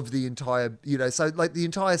 of the entire, so like the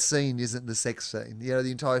entire scene isn't the sex scene. The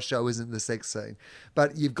entire show isn't the sex scene.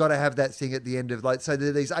 But you've got to have that thing at the end of so there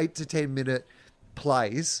are these 8 to 10 minute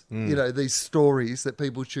plays, these stories that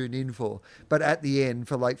people tune in for. But at the end,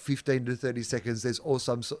 for like 15 to 30 seconds, there's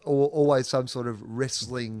always some sort of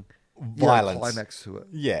wrestling violence climax to it.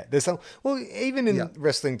 Yeah, there's some. Well, even in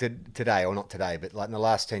wrestling today, or not today, but like in the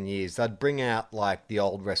last 10 years, they'd bring out like the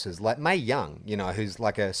old wrestlers, like Mae Young, who's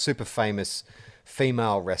like a super famous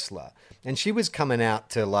female wrestler. And she was coming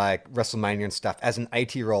out to like WrestleMania and stuff as an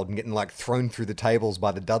 80-year-old and getting like thrown through the tables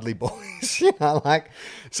by the Dudley Boys.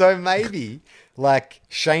 So maybe like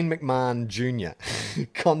Shane McMahon Jr.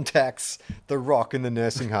 contacts The Rock in the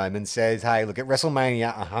nursing home and says, hey, look, at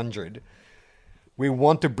WrestleMania 100, we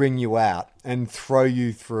want to bring you out and throw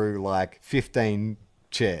you through like 15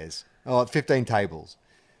 chairs or 15 tables.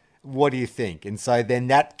 What do you think? And so then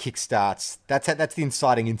that kickstarts, that's the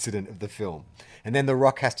inciting incident of the film. And then The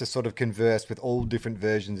Rock has to sort of converse with all different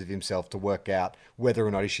versions of himself to work out whether or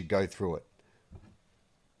not he should go through it.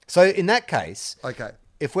 So in that case, Okay.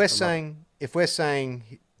 if we're saying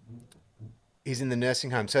he's in the nursing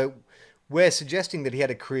home, so we're suggesting that he had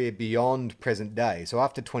a career beyond present day. So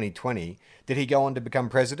after 2020, did he go on to become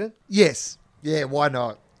president? Yes. Yeah, why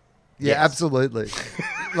not? Yeah, Yes. absolutely.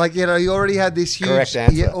 Like, you know, he already had this huge, Correct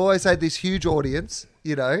answer. he always had this huge audience,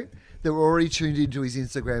 you know, that were already tuned into his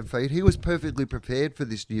Instagram feed. He was perfectly prepared for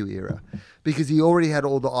this new era because he already had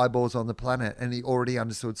all the eyeballs on the planet and he already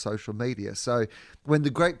understood social media. So when the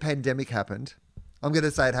great pandemic happened, I'm going to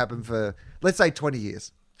say it happened for, let's say 20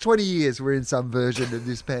 years. 20 years we're in some version of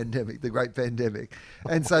this pandemic, the great pandemic.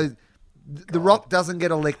 And so The Rock doesn't get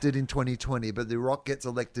elected in 2020, but The Rock gets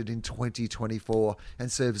elected in 2024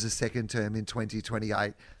 and serves a second term in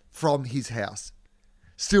 2028 from his house.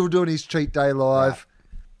 Still doing his cheat day live.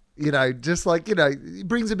 You know, just like, you know, he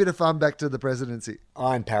brings a bit of fun back to the presidency.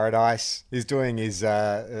 Iron Paradise. He's doing his State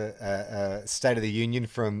of the Union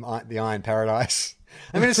from the Iron Paradise.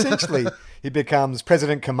 I mean, essentially, he becomes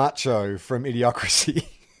President Camacho from Idiocracy.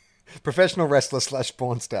 Professional wrestler /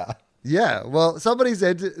 porn star. Yeah, well, somebody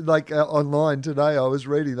said, like, online today, I was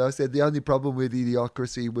reading, they said the only problem with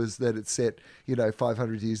Idiocracy was that it's set, you know,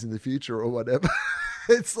 500 years in the future or whatever.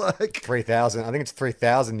 It's like 3,000. I think it's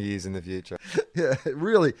 3,000 years in the future. yeah, it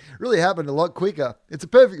really happened a lot quicker. It's a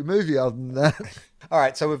perfect movie other than that. All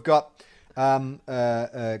right, so we've got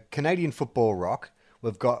Canadian football Rock.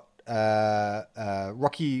 We've got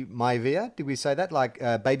Rocky Maivia. Did we say that? Like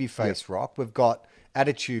Babyface Rock. We've got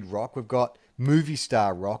Attitude Rock. We've got Movie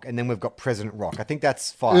Star Rock. And then we've got President Rock. I think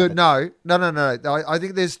that's 5. No. I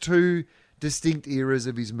think there's two distinct eras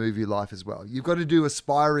of his movie life as well. You've got to do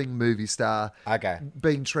aspiring movie star, Okay.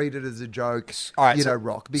 being treated as a joke, All right, you so- know,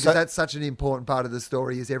 Rock, because so- that's such an important part of the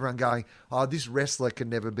story. Is everyone going, oh, this wrestler can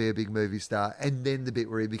never be a big movie star, and then the bit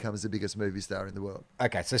where he becomes the biggest movie star in the world.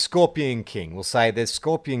 Okay, so Scorpion King. We'll say there's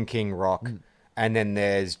Scorpion King Rock, and then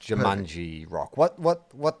there's Jumanji Rock. What?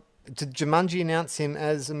 Did Jumanji announce him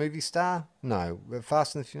as a movie star? No.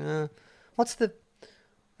 Fast and the Furious.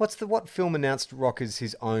 What film announced Rock as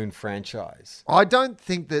his own franchise? I don't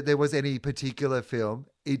think that there was any particular film.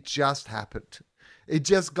 It just happened. It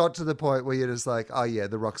just got to the point where you're just like, oh yeah,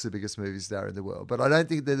 The Rock's the biggest movie star in the world. But I don't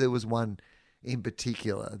think that there was one in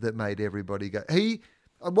particular that made everybody go.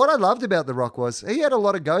 What I loved about The Rock was he had a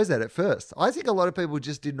lot of goes at it first. I think a lot of people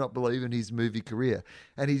just did not believe in his movie career.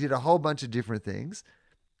 And he did a whole bunch of different things,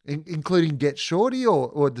 including Get Shorty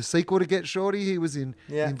or the sequel to Get Shorty. He was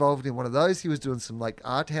involved in one of those. He was doing some like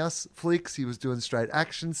art house flicks. He was doing straight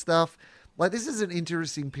action stuff. Like, this is an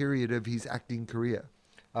interesting period of his acting career.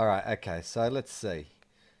 All right, okay, so let's see.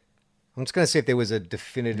 I'm just going to see if there was a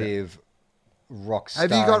definitive Rock star.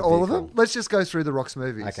 Have you got all of vehicle. them? Let's just go through The Rock's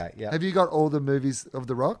movies. Okay, yeah. Have you got all the movies of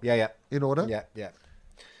The Rock? Yeah. In order? Yeah.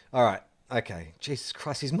 All right, okay. Jesus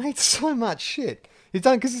Christ, he's made so much shit. He's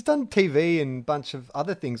done TV and a bunch of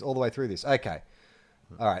other things all the way through this. Okay.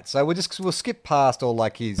 All right, so we'll skip past all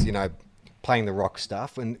like his, you know, playing the Rock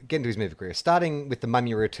stuff and get into his movie career. Starting with The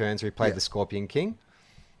Mummy Returns, where he played the Scorpion King.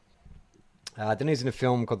 Then he's in a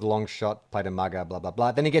film called The Long Shot, played a mugger, blah, blah,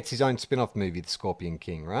 blah. Then he gets his own spin-off movie, The Scorpion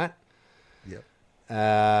King, right? Yep.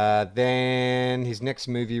 Then his next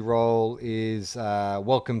movie role is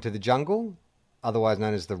Welcome to the Jungle, otherwise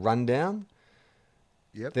known as The Rundown.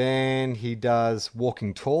 Yep. Then he does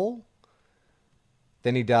Walking Tall.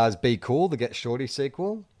 Then he does Be Cool, the Get Shorty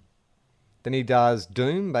sequel. Then he does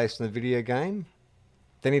Doom, based on the video game.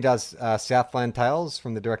 Then he does Southland Tales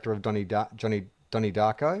from the director of Donnie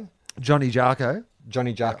Darko. Johnny Jarko.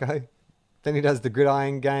 Johnny Jarko. Then he does The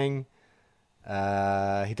Gridiron Gang.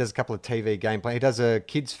 He does a couple of TV gameplay. He does a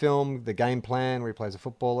kids film, The Game Plan, where he plays a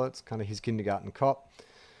footballer. It's kind of his kindergarten cop.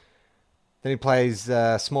 Then he plays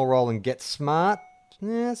a small role in Get Smart.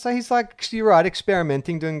 Yeah, so he's like, you're right,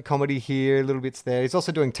 experimenting, doing comedy here, little bits there. He's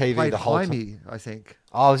also doing TV Played the whole time. Jaime, I think.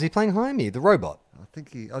 Oh, is he playing Jaime, the robot? I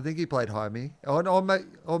think he played Jaime.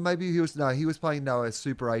 Or maybe he was playing a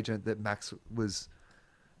super agent that Max was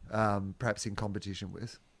perhaps in competition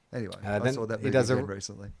with. Anyway, I then saw that he movie does again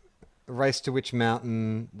recently. Race to Witch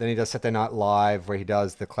Mountain. Then he does Saturday Night Live, where he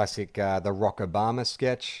does the classic The Rock Obama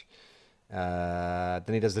sketch.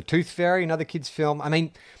 Then he does The Tooth Fairy, another kids' film. I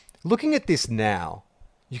mean, looking at this now,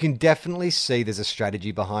 you can definitely see there's a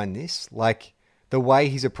strategy behind this. Like, the way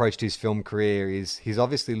he's approached his film career is he's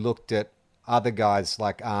obviously looked at other guys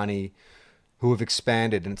like Arnie who have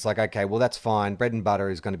expanded, and it's like, okay, well, that's fine. Bread and butter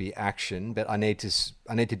is going to be action, but I need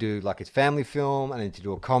to do like a family film. I need to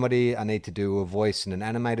do a comedy. I need to do a voice in an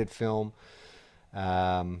animated film.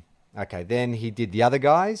 Okay, then he did The Other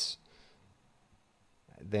Guys.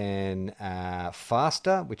 Then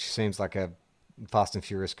Faster, which seems like a Fast and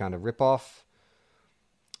Furious kind of ripoff.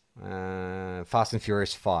 Fast and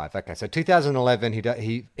Furious 5. Okay, so 2011,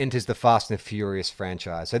 he enters the Fast and Furious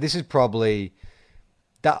franchise. So this is probably,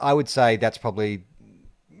 I would say that's probably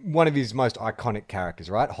one of his most iconic characters,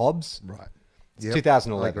 right? Hobbs. Right. It's Yep,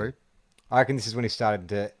 2011. I agree. I reckon this is when he started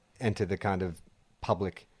to enter the kind of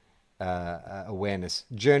public awareness.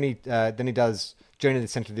 Journey. Then he does Journey to the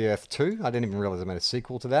Center of the Earth 2. I didn't even realize I made a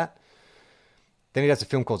sequel to that. Then he does a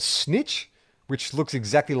film called Snitch, which looks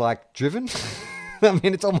exactly like Driven. I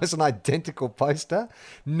mean, it's almost an identical poster.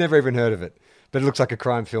 Never even heard of it. But it looks like a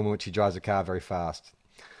crime film in which he drives a car very fast.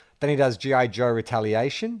 Then he does G.I. Joe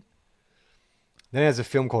Retaliation. Then he has a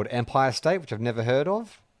film called Empire State, which I've never heard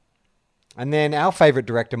of. And then our favourite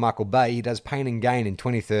director, Michael Bay, he does Pain and Gain in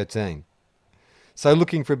 2013. So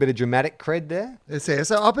looking for a bit of dramatic cred there.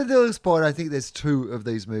 So up until this point, I think there's two of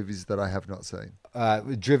these movies that I have not seen.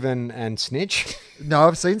 Driven and Snitch. No,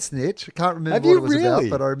 I've seen Snitch. I can't remember Have what you it was really?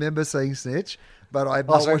 about, but I remember seeing Snitch. But I've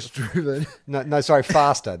not sorry. watched Driven. No, sorry,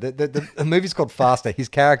 Faster. The movie's called Faster. His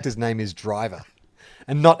character's name is Driver.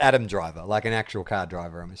 And not Adam Driver, like an actual car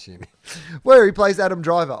driver, I'm assuming. Where he plays Adam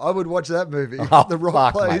Driver. I would watch that movie. Oh, The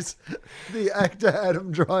Rock fuck, plays the actor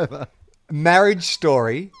Adam Driver. Marriage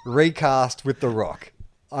Story recast with The Rock.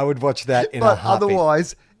 I would watch that in a But heartbeat.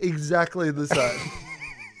 otherwise, exactly the same.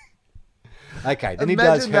 Okay, then he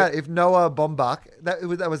Imagine does... that if Noah Baumbach, that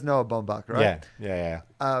was Noah Baumbach, right? Yeah.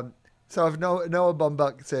 So if Noah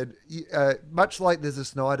Baumbach said, much like there's a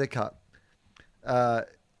Snyder cut,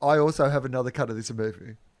 I also have another cut of this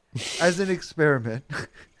movie as an experiment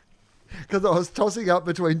because I was tossing up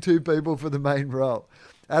between two people for the main role.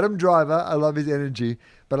 Adam Driver, I love his energy,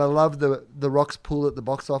 but I love the Rock's pull at the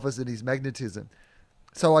box office and his magnetism.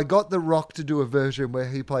 So I got The Rock to do a version where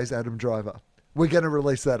he plays Adam Driver. We're going to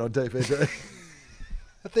release that on DVD.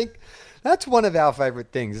 I think that's one of our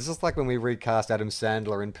favourite things. It's just like when we recast Adam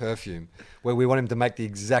Sandler in Perfume, where we want him to make the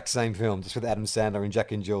exact same film, just with Adam Sandler and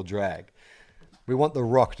Jack and Jill drag. We want The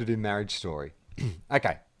Rock to do Marriage Story.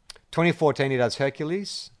 Okay. 2014, he does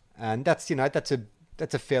Hercules. And that's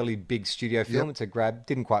a fairly big studio film. Yep. It's a grab.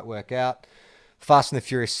 Didn't quite work out. Fast and the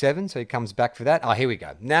Furious 7, so he comes back for that. Oh, here we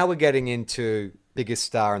go. Now we're getting into biggest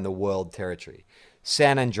star in the world territory.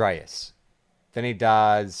 San Andreas. Then he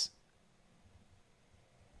does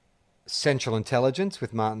Central Intelligence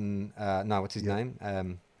with Martin... what's his name?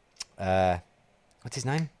 What's his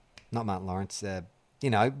name? Not Martin Lawrence.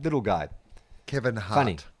 Little guy. Kevin Hart.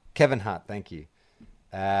 Funny. Kevin Hart, thank you.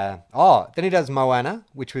 Then he does Moana,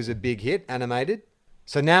 which was a big hit, animated.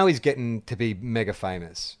 So now he's getting to be mega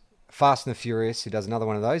famous. Fast and the Furious, he does another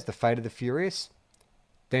one of those, The Fate of the Furious.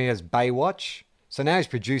 Then he does Baywatch. So now he's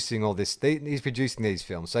producing all this. He's producing these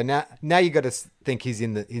films. So now you got to think he's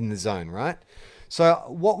in the zone, right? So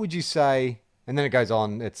what would you say? And then it goes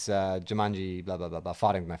on. It's Jumanji, blah blah blah blah,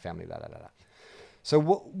 Fighting with My Family, blah blah blah. So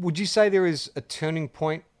what would you say there is a turning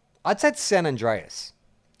point? I'd say it's San Andreas.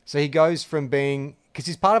 So he goes from being, because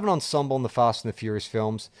he's part of an ensemble in the Fast and the Furious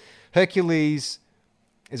films. Hercules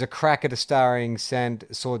is a crack at a starring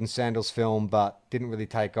Sword and Sandals film, but didn't really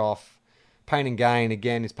take off. Pain and Gain,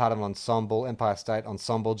 again, is part of an ensemble. Empire State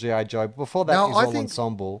Ensemble, G.I. Joe. Before that, is all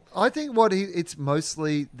ensemble. I think it's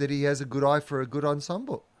mostly that he has a good eye for a good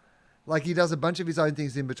ensemble. Like, he does a bunch of his own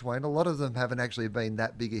things in between. A lot of them haven't actually been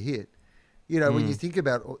that big a hit. When you think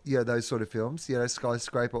about those sort of films,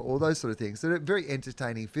 Skyscraper, all those sort of things, they're very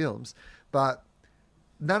entertaining films, but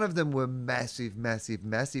none of them were massive, massive,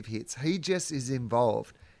 massive hits. He just is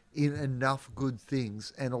involved in enough good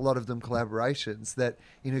things, and a lot of them collaborations, that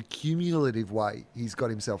in a cumulative way, he's got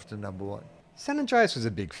himself to number one. San Andreas was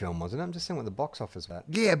a big film, wasn't it? I'm just saying what the box office was.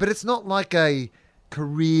 Yeah, but it's not like a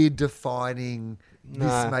career-defining, No.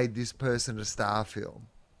 this made this person a star film.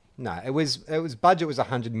 No, it was budget was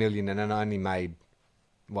 100 million and it only made,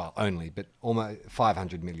 but almost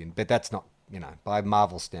 500 million. But that's not, by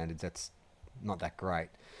Marvel standards, that's not that great.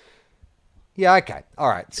 Yeah, okay. All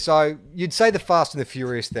right. So you'd say the Fast and the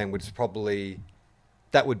Furious then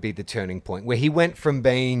that would be the turning point, where he went from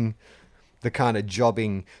being the kind of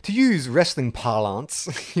jobbing, to use wrestling parlance,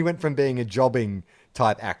 he went from being a jobbing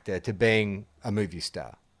type actor to being a movie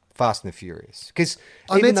star. Fast and the Furious. Because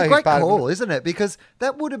I mean, it's a great call, isn't it? Because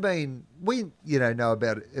that would have been, know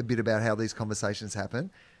about a bit about how these conversations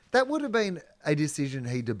happen. That would have been a decision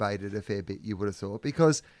he debated a fair bit, you would have thought,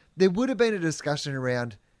 because there would have been a discussion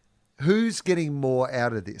around who's getting more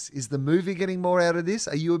out of this. Is the movie getting more out of this?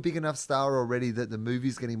 Are you a big enough star already that the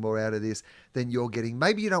movie's getting more out of this than you're getting?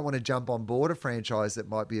 Maybe you don't want to jump on board a franchise that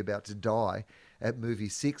might be about to die at movie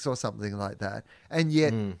 6 or something like that. And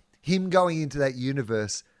yet him going into that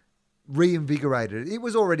universe reinvigorated. It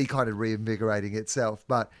was already kind of reinvigorating itself,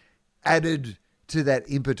 but added to that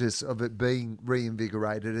impetus of it being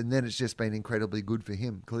reinvigorated, and then it's just been incredibly good for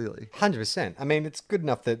him, clearly. 100%. I mean, it's good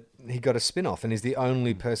enough that he got a spin-off and is the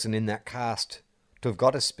only person in that cast to have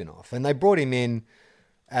got a spin-off. And they brought him in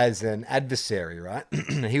as an adversary, right?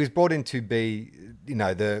 He was brought in to be,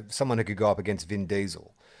 someone who could go up against Vin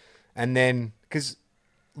Diesel. And then, because,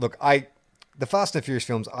 look, the Fast and Furious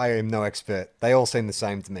films, I am no expert. They all seem the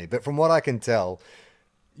same to me. But from what I can tell,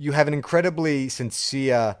 you have an incredibly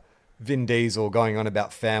sincere Vin Diesel going on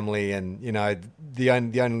about family, and the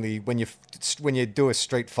only when you do a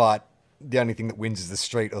street fight, the only thing that wins is the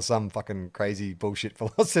street, or some fucking crazy bullshit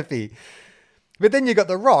philosophy. But then you got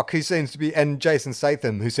The Rock, who seems to be, and Jason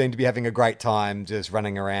Statham, who seem to be having a great time just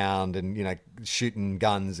running around and shooting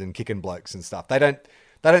guns and kicking blokes and stuff. They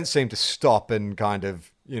don't seem to stop and kind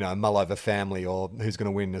of mull over family or who's going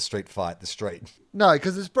to win a street fight, the street. No,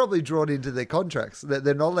 because it's probably drawn into their contracts.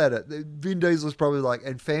 They're not allowed to. Vin Diesel's probably like,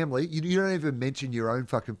 and family, you don't even mention your own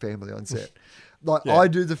fucking family on set. Like, yeah. I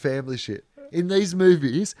do the family shit. In these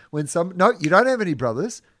movies, you don't have any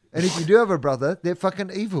brothers. And if you do have a brother, they're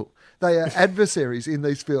fucking evil. They are adversaries in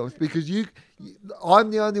these films because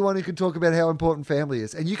I'm the only one who can talk about how important family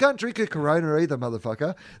is. And you can't drink a Corona either,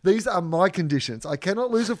 motherfucker. These are my conditions. I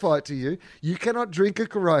cannot lose a fight to you. You cannot drink a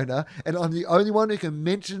Corona. And I'm the only one who can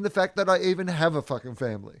mention the fact that I even have a fucking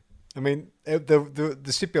family. I mean, the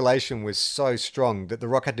stipulation was so strong that The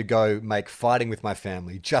Rock had to go make Fighting with My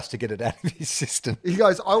Family just to get it out of his system. He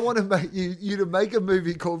goes, I want to make you to make a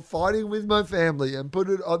movie called Fighting with My Family and put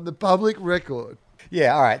it on the public record.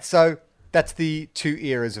 Yeah, all right. So that's the two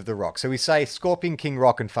eras of The Rock. So we say Scorpion King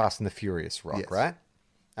Rock and Fast and the Furious Rock, yes. Right?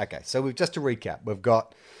 Okay, so just to recap, we've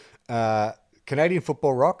got Canadian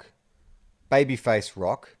Football Rock, Babyface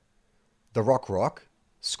Rock, The Rock,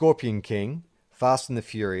 Scorpion King, Fast and the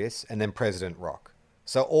Furious, and then President Rock.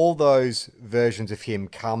 So all those versions of him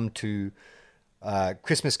come to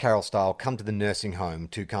Christmas Carol style, come to the nursing home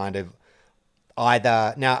to kind of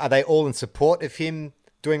either... Now, are they all in support of him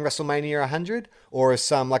doing WrestleMania 100? Or is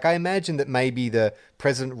some... Like, I imagine that maybe the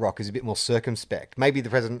President Rock is a bit more circumspect. Maybe the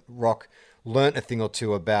President Rock learnt a thing or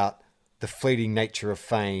two about the fleeting nature of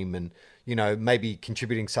fame and, maybe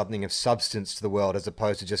contributing something of substance to the world as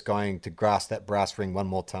opposed to just going to grasp that brass ring one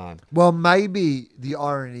more time. Well, maybe the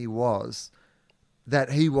irony was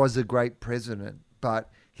that he was a great president, but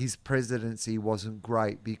his presidency wasn't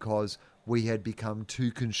great because we had become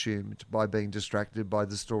too consumed by being distracted by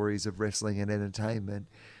the stories of wrestling and entertainment,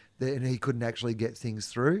 and he couldn't actually get things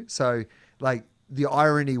through. So, the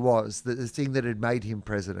irony was that the thing that had made him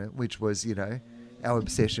president, which was, our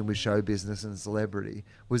obsession with show business and celebrity,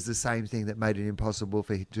 was the same thing that made it impossible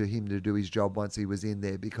for him to do his job once he was in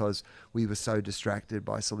there because we were so distracted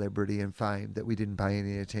by celebrity and fame that we didn't pay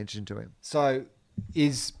any attention to him. So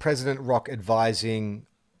is President Rock advising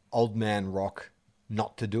Old Man Rock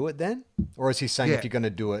not to do it then? Or is he saying if you're going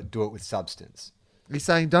to do it with substance? He's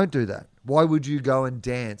saying, don't do that. Why would you go and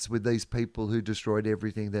dance with these people who destroyed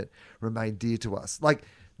everything that remained dear to us? Like,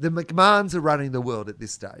 the McMahons are running the world at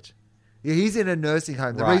this stage. Yeah, he's in a nursing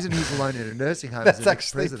home. The reason he's alone in a nursing home as a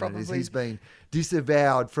president is he's been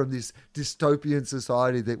disavowed from this dystopian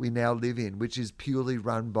society that we now live in, which is purely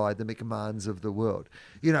run by the McMahons of the world.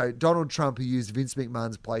 Donald Trump, who used Vince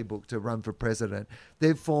McMahon's playbook to run for president,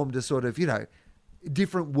 they've formed a sort of,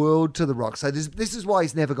 different world to The Rock. So this is why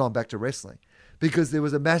he's never gone back to wrestling. Because there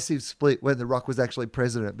was a massive split when The Rock was actually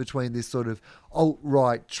president between this sort of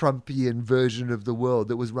alt-right Trumpian version of the world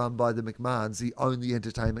that was run by the McMahons, the only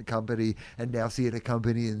entertainment company and now theatre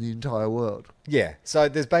company in the entire world. Yeah, so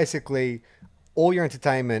there's basically all your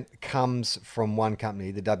entertainment comes from one company,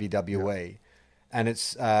 the WWE, and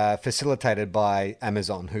it's facilitated by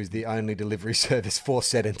Amazon, who's the only delivery service for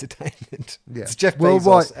said entertainment. Yeah. It's Jeff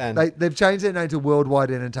Worldwide, Bezos. And they've changed their name to Worldwide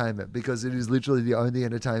Entertainment because it is literally the only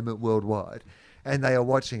entertainment worldwide. And they are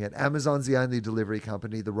watching it. Amazon's the only delivery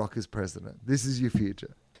company. The Rock is president. This is your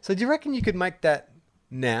future. So do you reckon you could make that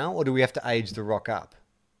now, or do we have to age The Rock up?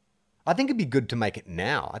 I think it'd be good to make it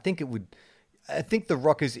now. I think The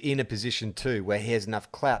Rock is in a position too where he has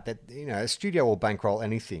enough clout that, a studio will bankroll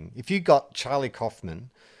anything. If you got Charlie Kaufman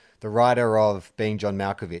the writer of Being John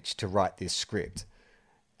Malkovich to write this script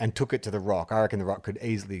and took it to The Rock, I reckon The Rock could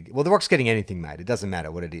easily... Well, The Rock's getting anything made. It doesn't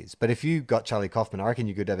matter what it is. But if you got Charlie Kaufman, I reckon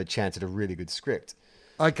you could have a chance at a really good script.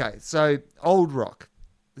 Okay, so old Rock.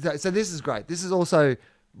 So this is great. This is also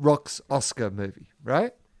Rock's Oscar movie,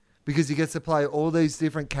 right? Because he gets to play all these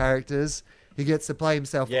different characters. He gets to play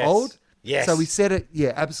himself old. Yes. So we set it...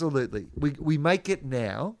 Yeah, absolutely. We make it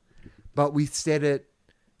now, but we set it...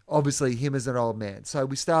 Obviously, him as an old man. So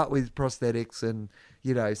we start with prosthetics and,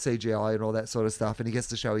 CGI and all that sort of stuff, and he gets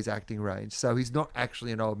to show his acting range. So he's not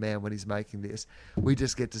actually an old man when he's making this. We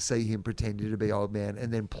just get to see him pretending to be old man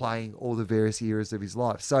and then playing all the various eras of his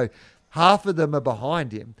life. So half of them are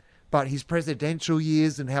behind him, but his presidential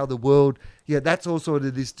years and how the world, that's all sort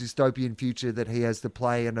of this dystopian future that he has to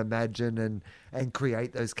play and imagine and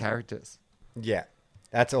create those characters. Yeah,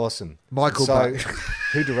 that's awesome. Michael so, Bay.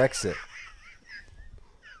 Who directs it?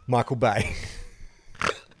 Michael Bay.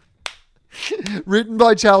 Written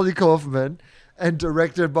by Charlie Kaufman and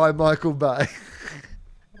directed by Michael Bay.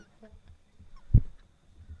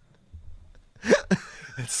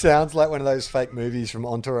 It sounds like one of those fake movies from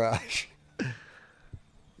Entourage.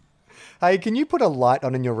 Hey, can you put a light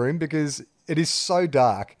on in your room? Because it is so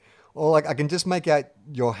dark. Or I can just make out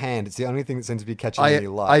your hand. It's the only thing that seems to be catching any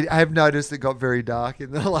light. I have noticed it got very dark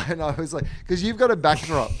in the light. And I was like, because you've got a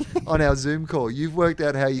backdrop on our Zoom call. You've worked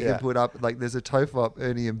out how you can put up, there's a Tofop,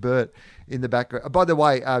 Ernie and Bert in the background. By the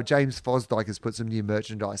way, James Fosdyke has put some new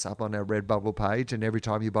merchandise up on our Redbubble page. And every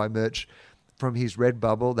time you buy merch from his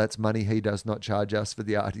Redbubble, that's money he does not charge us for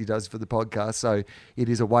the art he does for the podcast. So it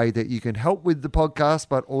is a way that you can help with the podcast,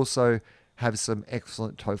 but also have some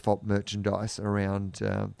excellent Tofop merchandise around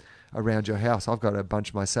your house. I've got a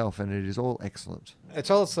bunch myself, and it is all excellent. It's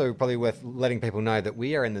also probably worth letting people know that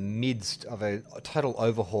we are in the midst of a total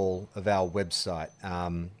overhaul of our website.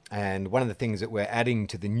 And one of the things that we're adding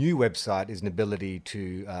to the new website is an ability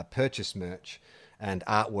to purchase merch and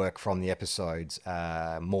artwork from the episodes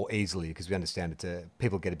more easily, because we understand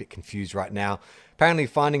people get a bit confused right now. Apparently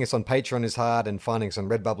finding us on Patreon is hard, and finding us on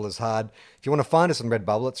Redbubble is hard. If you want to find us on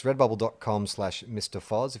Redbubble, it's redbubble.com/Mr.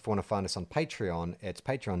 Foz. If you want to find us on Patreon, it's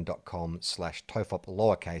patreon.com/Tofop,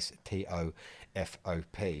 lowercase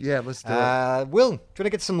Tofop. Yeah, let's do it. Will, do you want to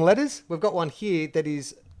get some letters? We've got one here that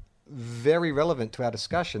is very relevant to our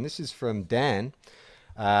discussion. This is from Dan.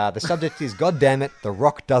 The subject is, God damn it, The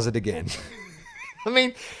Rock does it again. I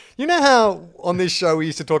mean, you know how on this show we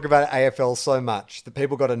used to talk about AFL so much that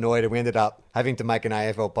people got annoyed and we ended up having to make an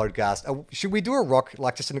AFL podcast? Should we do a Rock,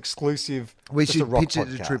 just an exclusive? We just should a Rock pitch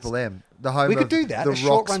podcast? it to Triple M, the home We could of do that, the a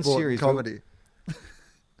short Rock run sport series. comedy.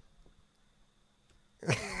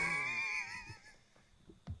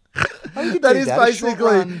 That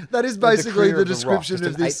is basically the description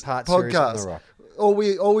of this podcast. All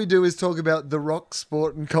we do is talk about the Rock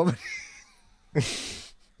sport and comedy.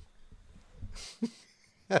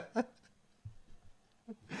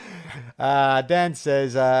 Dan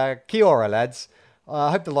says, Kia ora, lads.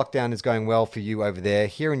 I hope the lockdown is going well for you over there.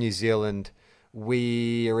 Here in New Zealand,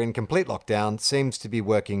 we are in complete lockdown. Seems to be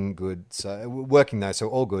working so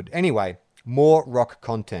all good. Anyway, more Rock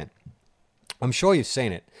content. I'm sure you've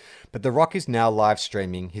seen it, but The Rock is now live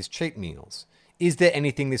streaming his cheat meals. Is there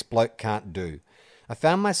anything this bloke can't do? I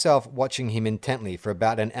found myself watching him intently for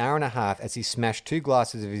about an hour and a half as he smashed 2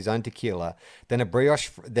 glasses of his own tequila, then brioche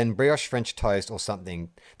French toast or something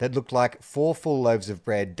that looked like 4 full loaves of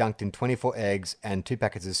bread dunked in 24 eggs and 2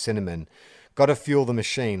 packets of cinnamon. Gotta fuel the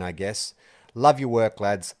machine, I guess. Love your work,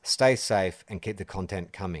 lads. Stay safe and keep the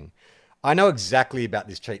content coming. I know exactly about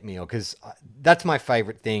this cheat meal because that's my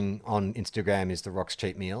favorite thing on Instagram is The Rock's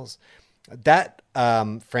cheat meals. That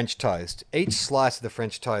French toast, each slice of the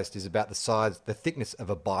French toast is about the thickness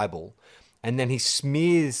of a Bible. And then he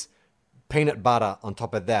smears peanut butter on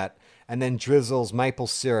top of that and then drizzles maple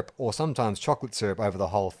syrup or sometimes chocolate syrup over the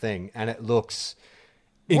whole thing. And it looks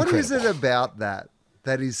incredible. What is it about that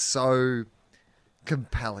is so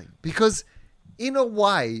compelling? Because in a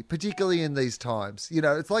way, particularly in these times,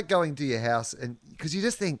 it's like going to your house and because you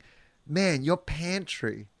just think, man, your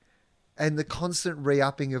pantry and the constant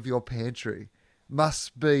re-upping of your pantry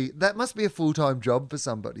must be a full-time job for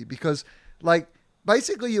somebody because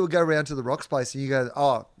basically you would go around to the Rock's place and you go,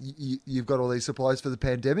 oh, you've got all these supplies for the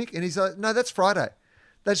pandemic. And he's like, no, that's Friday.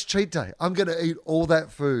 That's cheat day. I'm going to eat all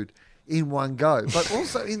that food in one go. But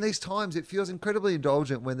also in these times, it feels incredibly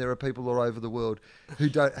indulgent when there are people all over the world who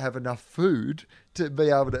don't have enough food to be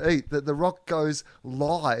able to eat, that The Rock goes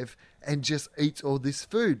live and just eats all this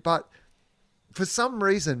food. But for some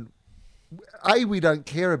reason, A, we don't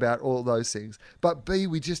care about all those things, but B,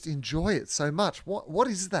 we just enjoy it so much. What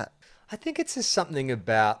is that? I think it's just something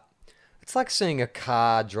about It's like seeing a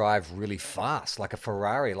car drive really fast, like a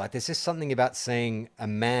Ferrari. Like there's just something about seeing a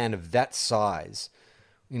man of that size,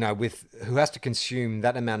 with who has to consume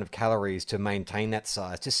that amount of calories to maintain that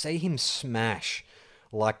size. To see him smash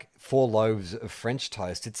like 4 loaves of French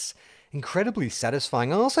toast, it's incredibly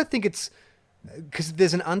satisfying. I also think it's because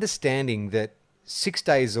there's an understanding that 6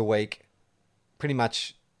 days a week, pretty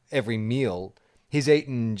much every meal, he's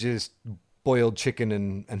eaten just boiled chicken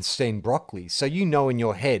and steamed broccoli. So in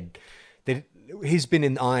your head that he's been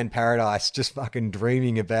in Iron Paradise just fucking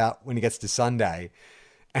dreaming about when he gets to Sunday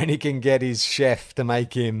and he can get his chef to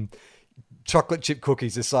make him chocolate chip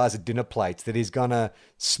cookies the size of dinner plates that he's going to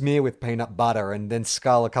smear with peanut butter and then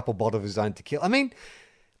scull a couple bottles of his own tequila. I mean,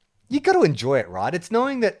 you got to enjoy it, right? It's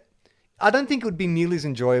knowing that I don't think it would be nearly as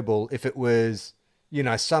enjoyable if it was,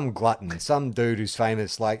 some glutton, some dude who's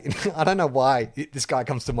famous. Like, I don't know why this guy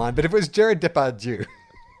comes to mind, but if it was Jared Depardieu,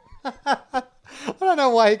 I don't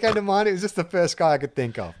know why he came to mind. It was just the first guy I could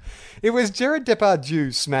think of. It was Jared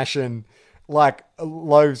Depardieu smashing like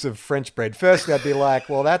loaves of French bread. Firstly, I'd be like,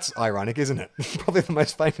 well, that's ironic, isn't it? Probably the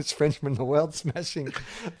most famous Frenchman in the world smashing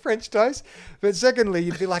French toast. But secondly,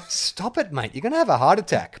 you'd be like, stop it, mate. You're going to have a heart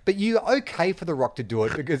attack. But you're okay for The Rock to do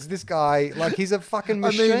it because this guy, like, he's a fucking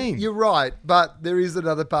machine. I mean, you're right. But there is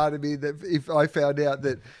another part of me that if I found out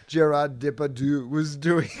that Gerard Depardieu was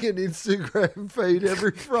doing an Instagram feed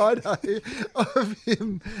every Friday of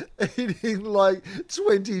him eating like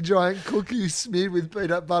 20 giant cookies smeared with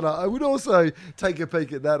peanut butter, I would also take a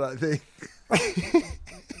peek at that, I think.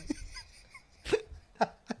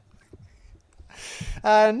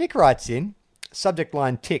 Nick writes in, subject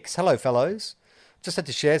line ticks. Hello, fellows. Just had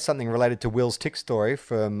to share something related to Will's tick story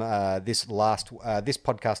from this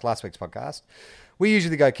podcast, last week's podcast. We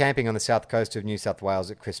usually go camping on the south coast of New South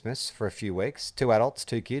Wales at Christmas for a few weeks. 2 adults,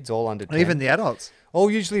 2 kids, all under 10. Even the adults.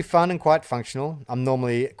 All usually fun and quite functional. I'm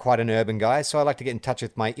normally quite an urban guy, so I like to get in touch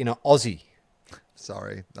with my inner Aussie.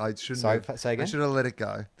 Sorry, I shouldn't. Sorry, say again? I should have let it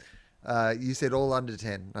go. You said all under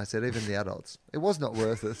 10. I said even the adults. It was not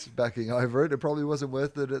worth it backing over it. It probably wasn't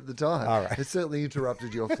worth it at the time. All right. It certainly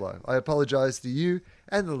interrupted your flow. I apologise to you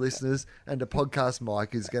and the listeners, and the podcast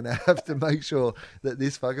Mike is going to have to make sure that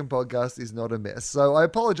this fucking podcast is not a mess. So I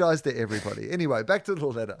apologise to everybody. Anyway, back to the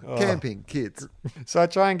letter. Camping, kids. So I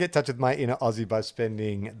try and get in touch with my inner Aussie by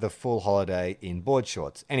spending the full holiday in board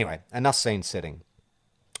shorts. Anyway, enough scene setting.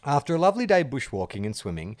 After a lovely day bushwalking and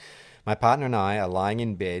swimming, my partner and I are lying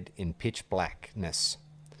in bed in pitch blackness.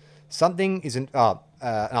 Something isn't... I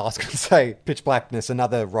was going to say Pitch Blackness,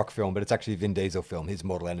 another Rock film, but it's actually a Vin Diesel film, his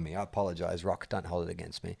mortal enemy. I apologise, Rock, don't hold it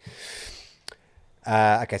against me.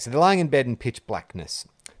 Okay, so they're lying in bed in pitch blackness.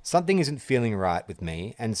 Something isn't feeling right with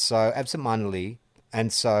me, and so I'm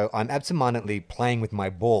absentmindedly playing with my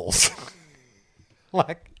balls.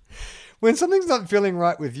 Like... When something's not feeling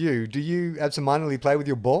right with you, do you absentmindedly play with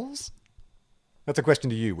your balls? That's a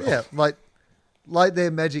question to you, Will. Yeah, like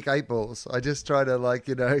they're magic 8 balls. I just try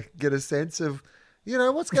to get a sense of,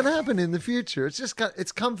 what's going to happen in the future.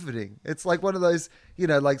 It's comforting. It's like one of those,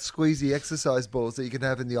 like squeezy exercise balls that you can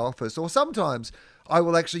have in the office. Or sometimes I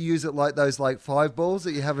will actually use it like those 5 balls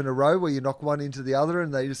that you have in a row where you knock one into the other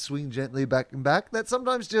and they just swing gently back and back. That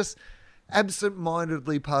sometimes just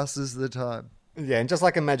absent-mindedly passes the time. Yeah, and just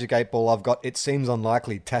like a magic 8 ball, I've got "It Seems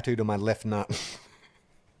Unlikely" tattooed on my left nut.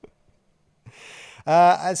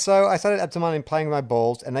 So I started absentmindedly playing with my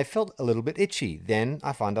balls, and they felt a little bit itchy. Then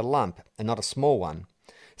I find a lump, and not a small one,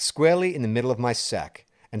 squarely in the middle of my sack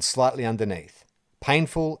and slightly underneath.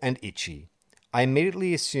 Painful and itchy. I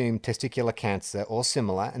immediately assume testicular cancer or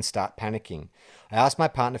similar and start panicking. I ask my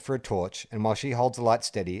partner for a torch, and while she holds the light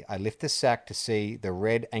steady, I lift the sack to see the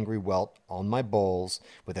red angry welt on my balls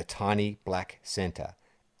with a tiny black center.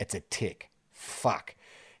 It's a tick. Fuck.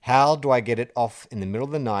 How do I get it off in the middle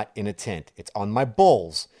of the night in a tent? It's on my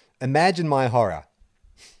balls. Imagine my horror.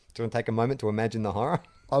 Do you want to take a moment to imagine the horror?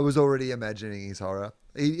 I was already imagining his horror.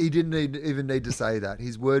 He didn't even need to say that.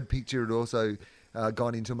 His word picture had also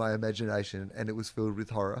gone into my imagination, and it was filled with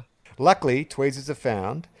horror. Luckily, tweezers are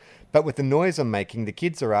found, but with the noise I'm making, the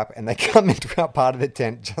kids are up and they come into our part of the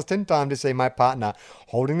tent just in time to see my partner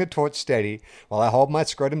holding the torch steady while I hold my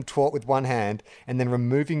scrotum taut with one hand and then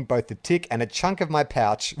removing both the tick and a chunk of my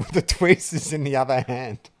pouch with the tweezers in the other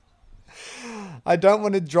hand. I don't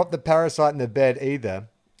want to drop the parasite in the bed either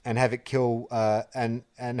and have it kill and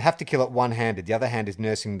have to kill it one-handed. The other hand is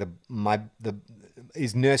nursing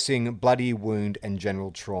bloody wound and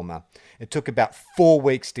general trauma. It took about 4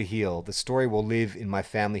 weeks to heal. The story will live in my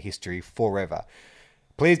family history forever.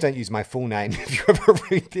 Please don't use my full name if you ever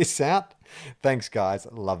read this out. Thanks, guys.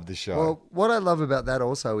 Love the show. Well, what I love about that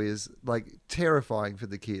also is terrifying for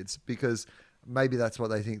the kids because maybe that's what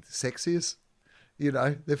they think sex is. You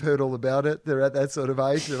know, they've heard all about it. They're at that sort of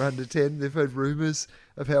age. They're under 10. They've heard rumours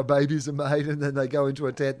of how babies are made, and then they go into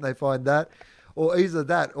a tent and they find that. Or either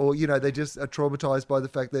that, or, you know, they just are traumatised by the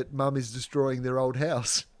fact that mum is destroying their old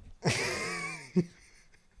house.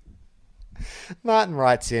 Martin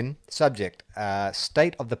writes in, subject,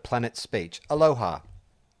 State of the Planet speech. Aloha.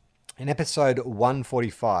 In episode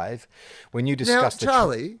 145, when you discussed... Now,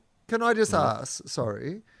 Charlie, can I just ask,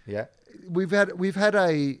 sorry, Yeah. we've had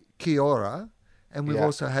a kia ora, and we've Yeah.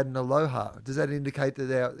 also had an aloha. Does that indicate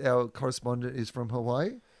that our correspondent is from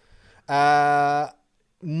Hawaii?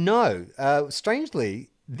 No. Strangely,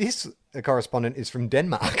 this correspondent is from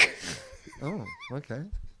Denmark. Oh, okay.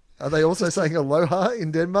 Are they also saying aloha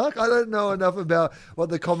in Denmark? I don't know enough about what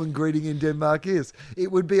the common greeting in Denmark is.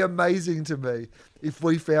 It would be amazing to me if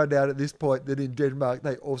we found out at this point that in Denmark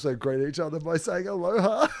they also greet each other by saying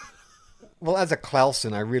aloha. Well, as a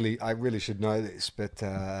Clausen, I really should know this, but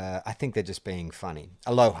I think they're just being funny.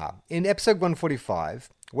 Aloha. In episode 145,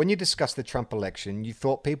 when you discussed the Trump election, you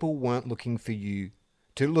thought people weren't looking to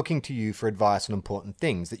you for advice on important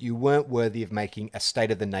things, that you weren't worthy of making a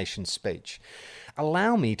State of the Nation speech.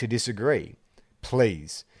 Allow me to disagree.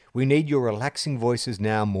 Please. We need your relaxing voices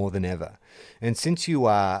now more than ever. And since you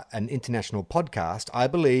are an international podcast, I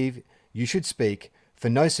believe you should speak for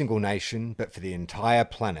no single nation, but for the entire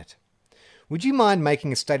planet. Would you mind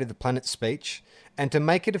making a State of the Planet speech? And to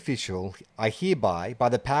make it official, I hereby, by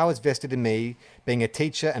the powers vested in me, being a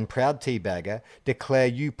teacher and proud teabagger, declare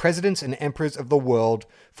you presidents and emperors of the world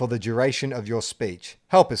for the duration of your speech.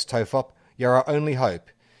 Help us, Tofop. You're our only hope,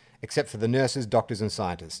 except for the nurses, doctors, and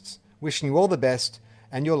scientists. Wishing you all the best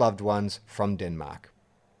and your loved ones from Denmark.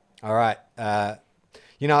 All right.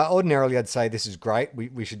 Ordinarily I'd say this is great.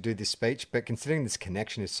 We should do this speech, but considering this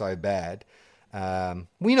connection is so bad, well,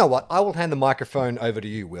 you know what? I will hand the microphone over to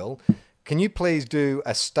you, Will. Can you please do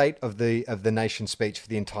a State of the Nation speech for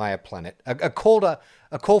the entire planet? A call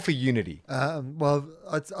for unity. Well,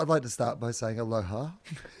 I'd like to start by saying aloha.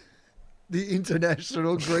 The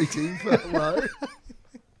international greeting for hello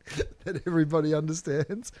that everybody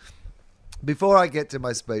understands. Before I get to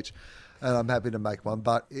my speech, and I'm happy to make one,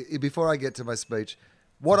 but before I get to my speech,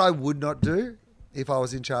 what I would not do if I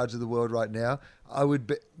was in charge of the world right now,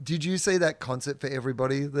 did you see that concert for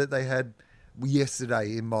everybody that they had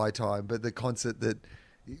yesterday in my time? But the concert that,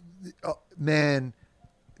 man,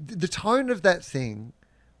 the tone of that thing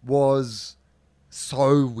was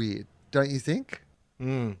so weird, don't you think?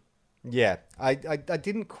 Yeah, I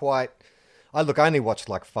didn't quite... I only watched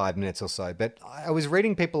like 5 minutes or so, but I was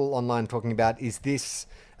reading people online talking about, is this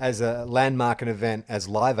as a landmark an event as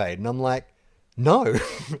Live Aid? And I'm like, no,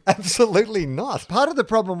 absolutely not. Part of the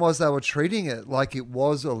problem was they were treating it like it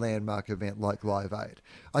was a landmark event like Live Aid.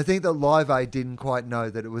 I think that Live Aid didn't quite know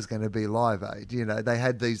that it was going to be Live Aid. You know, they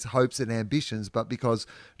had these hopes and ambitions, but because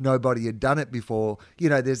nobody had done it before, you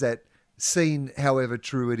know, there's that scene, however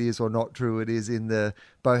true it is or not true it is, in the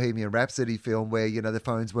Bohemian Rhapsody film where, you know, the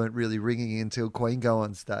phones weren't really ringing until Queen go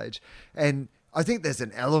on stage. And I think there's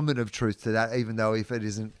an element of truth to that, even though if it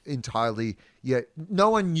isn't entirely,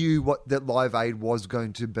 no one knew that Live Aid was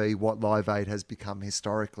going to be what Live Aid has become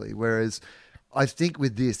historically. Whereas I think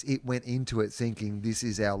with this, it went into it thinking this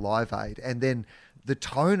is our Live Aid. And then the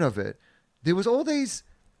tone of it, there was all these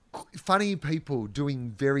funny people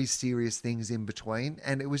doing very serious things in between,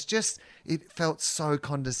 and it felt so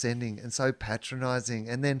condescending and so patronizing.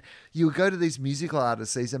 And then you would go to these musical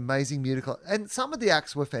artists, these amazing musical, and some of the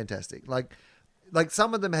acts were fantastic. Like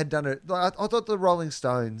some of them had done it. I thought the Rolling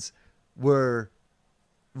Stones were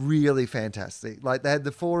really fantastic. Like they had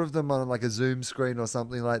the four of them on like a Zoom screen or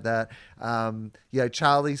something like that.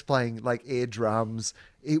 Charlie's playing like air drums.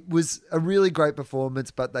 It was a really great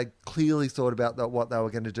performance, but they clearly thought about what they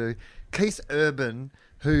were going to do. Keith Urban,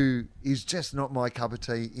 who is just not my cup of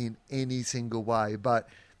tea in any single way, but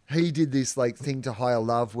he did this like thing to Higher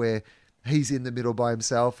Love where he's in the middle by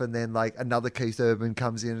himself, and then like another Keith Urban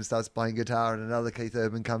comes in and starts playing guitar, and another Keith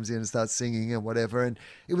Urban comes in and starts singing and whatever. And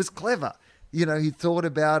it was clever. You know, he thought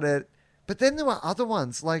about it. But then there were other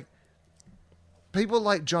ones, like people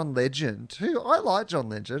like John Legend, who I like John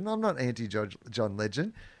Legend. I'm not anti-John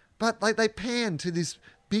Legend. But like they pan to this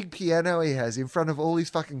big piano he has in front of all his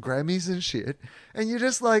fucking Grammys and shit. And you're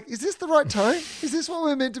just like, is this the right tone? Is this what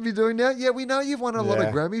we're meant to be doing now? Yeah, we know you've won a lot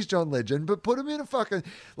of Grammys, John Legend, but put him in a fucking...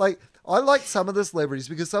 Like, I like some of the celebrities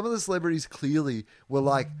because some of the celebrities clearly were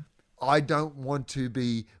like, I don't want to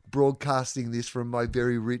be broadcasting this from my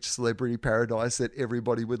very rich celebrity paradise that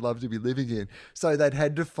everybody would love to be living in. So they'd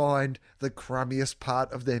had to find the crummiest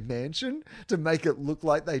part of their mansion to make it look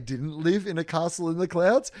like they didn't live in a castle in the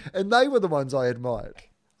clouds. And they were the ones I admired.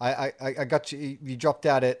 I got you. You dropped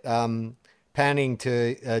out at panning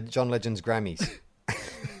to John Legend's Grammys.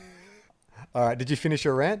 All right. Did you finish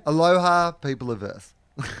your rant? Aloha, people of Earth.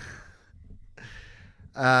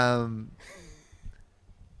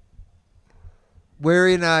 We're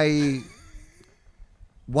in a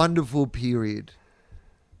wonderful period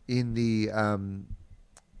in the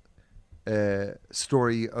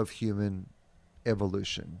story of human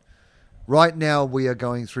evolution. Right now, we are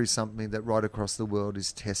going through something that right across the world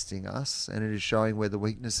is testing us, and it is showing where the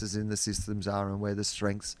weaknesses in the systems are and where the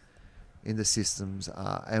strengths in the systems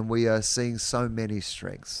are. And we are seeing so many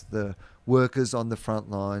strengths. The workers on the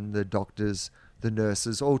front line, the doctors, the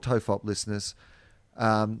nurses, all TOFOP listeners.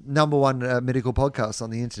 Number one medical podcast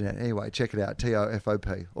on the internet. Anyway, check it out.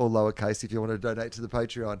 TOFOP, all lowercase if you want to donate to the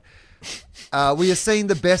Patreon. We are seeing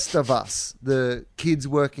the best of us. The kids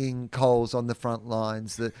working coals on the front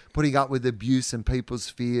lines, the putting up with abuse and people's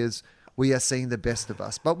fears. We are seeing the best of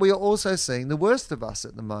us. But we are also seeing the worst of us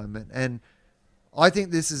at the moment. And I think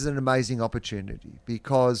this is an amazing opportunity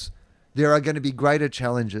because there are going to be greater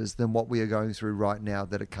challenges than what we are going through right now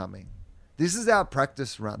that are coming. This is our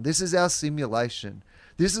practice run. This is our simulation.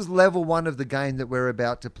 This is level 1 of the game that we're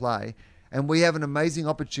about to play. And we have an amazing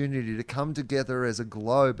opportunity to come together as a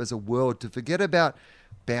globe, as a world, to forget about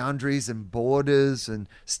boundaries and borders and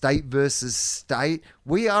state versus state.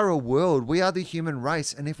 We are a world. We are the human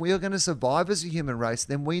race. And if we are going to survive as a human race,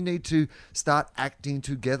 then we need to start acting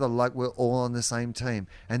together like we're all on the same team.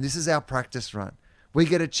 And this is our practice run. We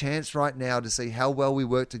get a chance right now to see how well we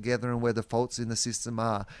work together and where the faults in the system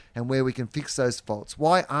are and where we can fix those faults.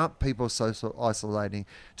 Why aren't people so isolating?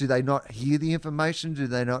 Do they not hear the information? Do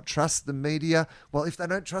they not trust the media? Well, if they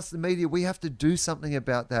don't trust the media, we have to do something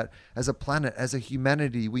about that as a planet, as a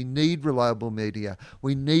humanity. We need reliable media.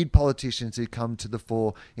 We need politicians who come to the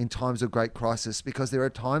fore in times of great crisis because there are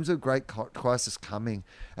times of great crisis coming.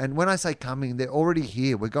 And when I say coming, they're already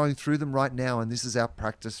here. We're going through them right now, and this is our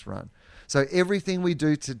practice run. So everything we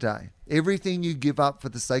do today, everything you give up for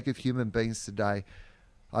the sake of human beings today,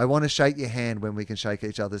 I want to shake your hand when we can shake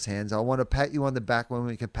each other's hands. I want to pat you on the back when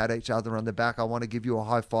we can pat each other on the back. I want to give you a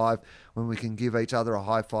high five when we can give each other a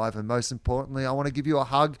high five. And most importantly, I want to give you a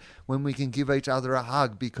hug when we can give each other a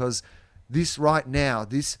hug, because this right now,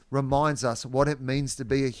 this reminds us what it means to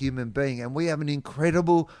be a human being. And we have an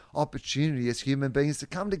incredible opportunity as human beings to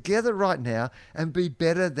come together right now and be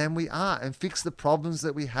better than we are and fix the problems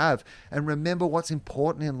that we have and remember what's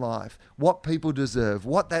important in life, what people deserve,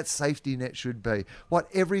 what that safety net should be, what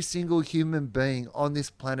every single human being on this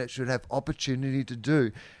planet should have opportunity to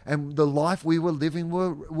do. And the life we were living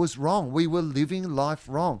was wrong. We were living life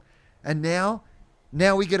wrong. And now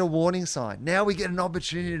we get a warning sign. Now we get an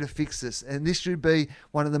opportunity to fix this. And this should be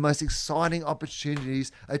one of the most exciting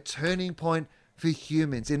opportunities, a turning point for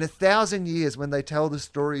humans. In 1,000 years, when they tell the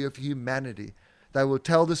story of humanity, they will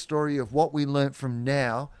tell the story of what we learnt from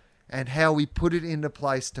now and how we put it into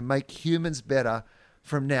place to make humans better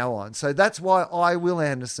from now on. So that's why I, Will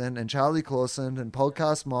Anderson, and Charlie Clausen, and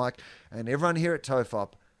Podcast Mike, and everyone here at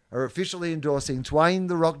TOFOP are officially endorsing Dwayne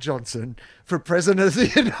 "The Rock" Johnson for President of the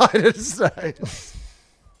United States.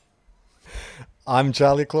 I'm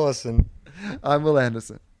Charlie Clausen. I'm Will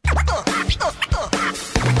Anderson.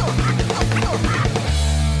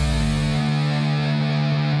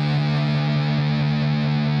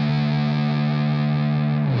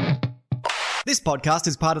 This podcast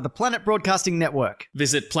is part of the Planet Broadcasting Network.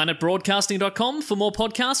 Visit planetbroadcasting.com for more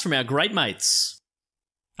podcasts from our great mates.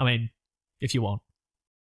 I mean, if you want.